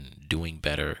and doing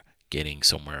better, getting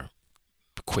somewhere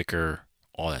quicker,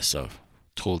 all that stuff.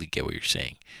 Totally get what you're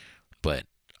saying. But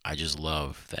I just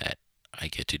love that I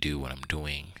get to do what I'm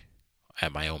doing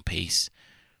at my own pace,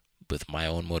 with my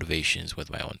own motivations, with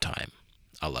my own time.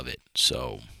 I love it.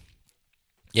 So,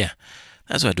 yeah,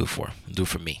 that's what I do it for. I do it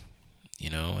for me,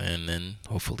 and then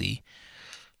hopefully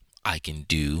I can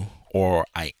do, or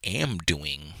I am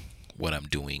doing what I'm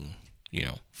doing,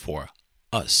 for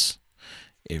us.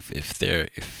 If there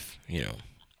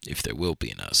will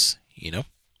be an us,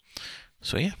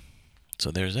 So yeah.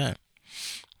 So there's that.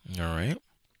 All right.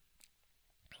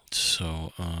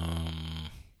 So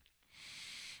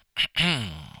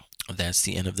that's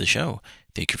the end of the show.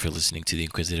 Thank you for listening to the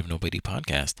Inquisitive Nobody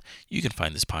podcast. You can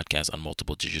find this podcast on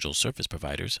multiple digital service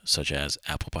providers such as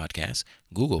Apple Podcasts,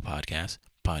 Google Podcasts,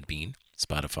 Podbean,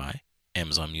 Spotify,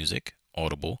 Amazon Music,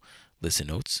 Audible, Listen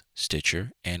Notes,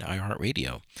 Stitcher, and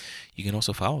iHeartRadio. You can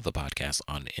also follow the podcast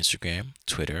on Instagram,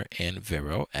 Twitter, and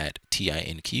Vero at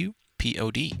TINQPOD.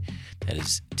 That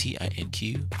is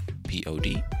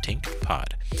TINQPOD, Tink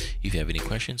Pod. If you have any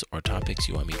questions or topics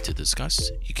you want me to discuss,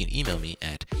 you can email me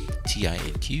at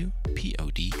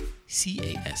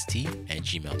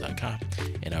TINQPODCAST@gmail.com,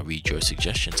 and I'll read your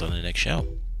suggestions on the next show.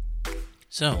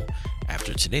 So,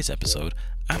 after today's episode,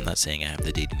 I'm not saying I have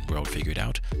the dating world figured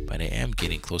out, but I am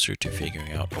getting closer to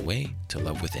figuring out a way to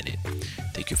love within it.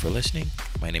 Thank you for listening.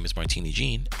 My name is Martini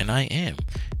Jean, and I am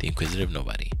the Inquisitive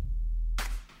Nobody.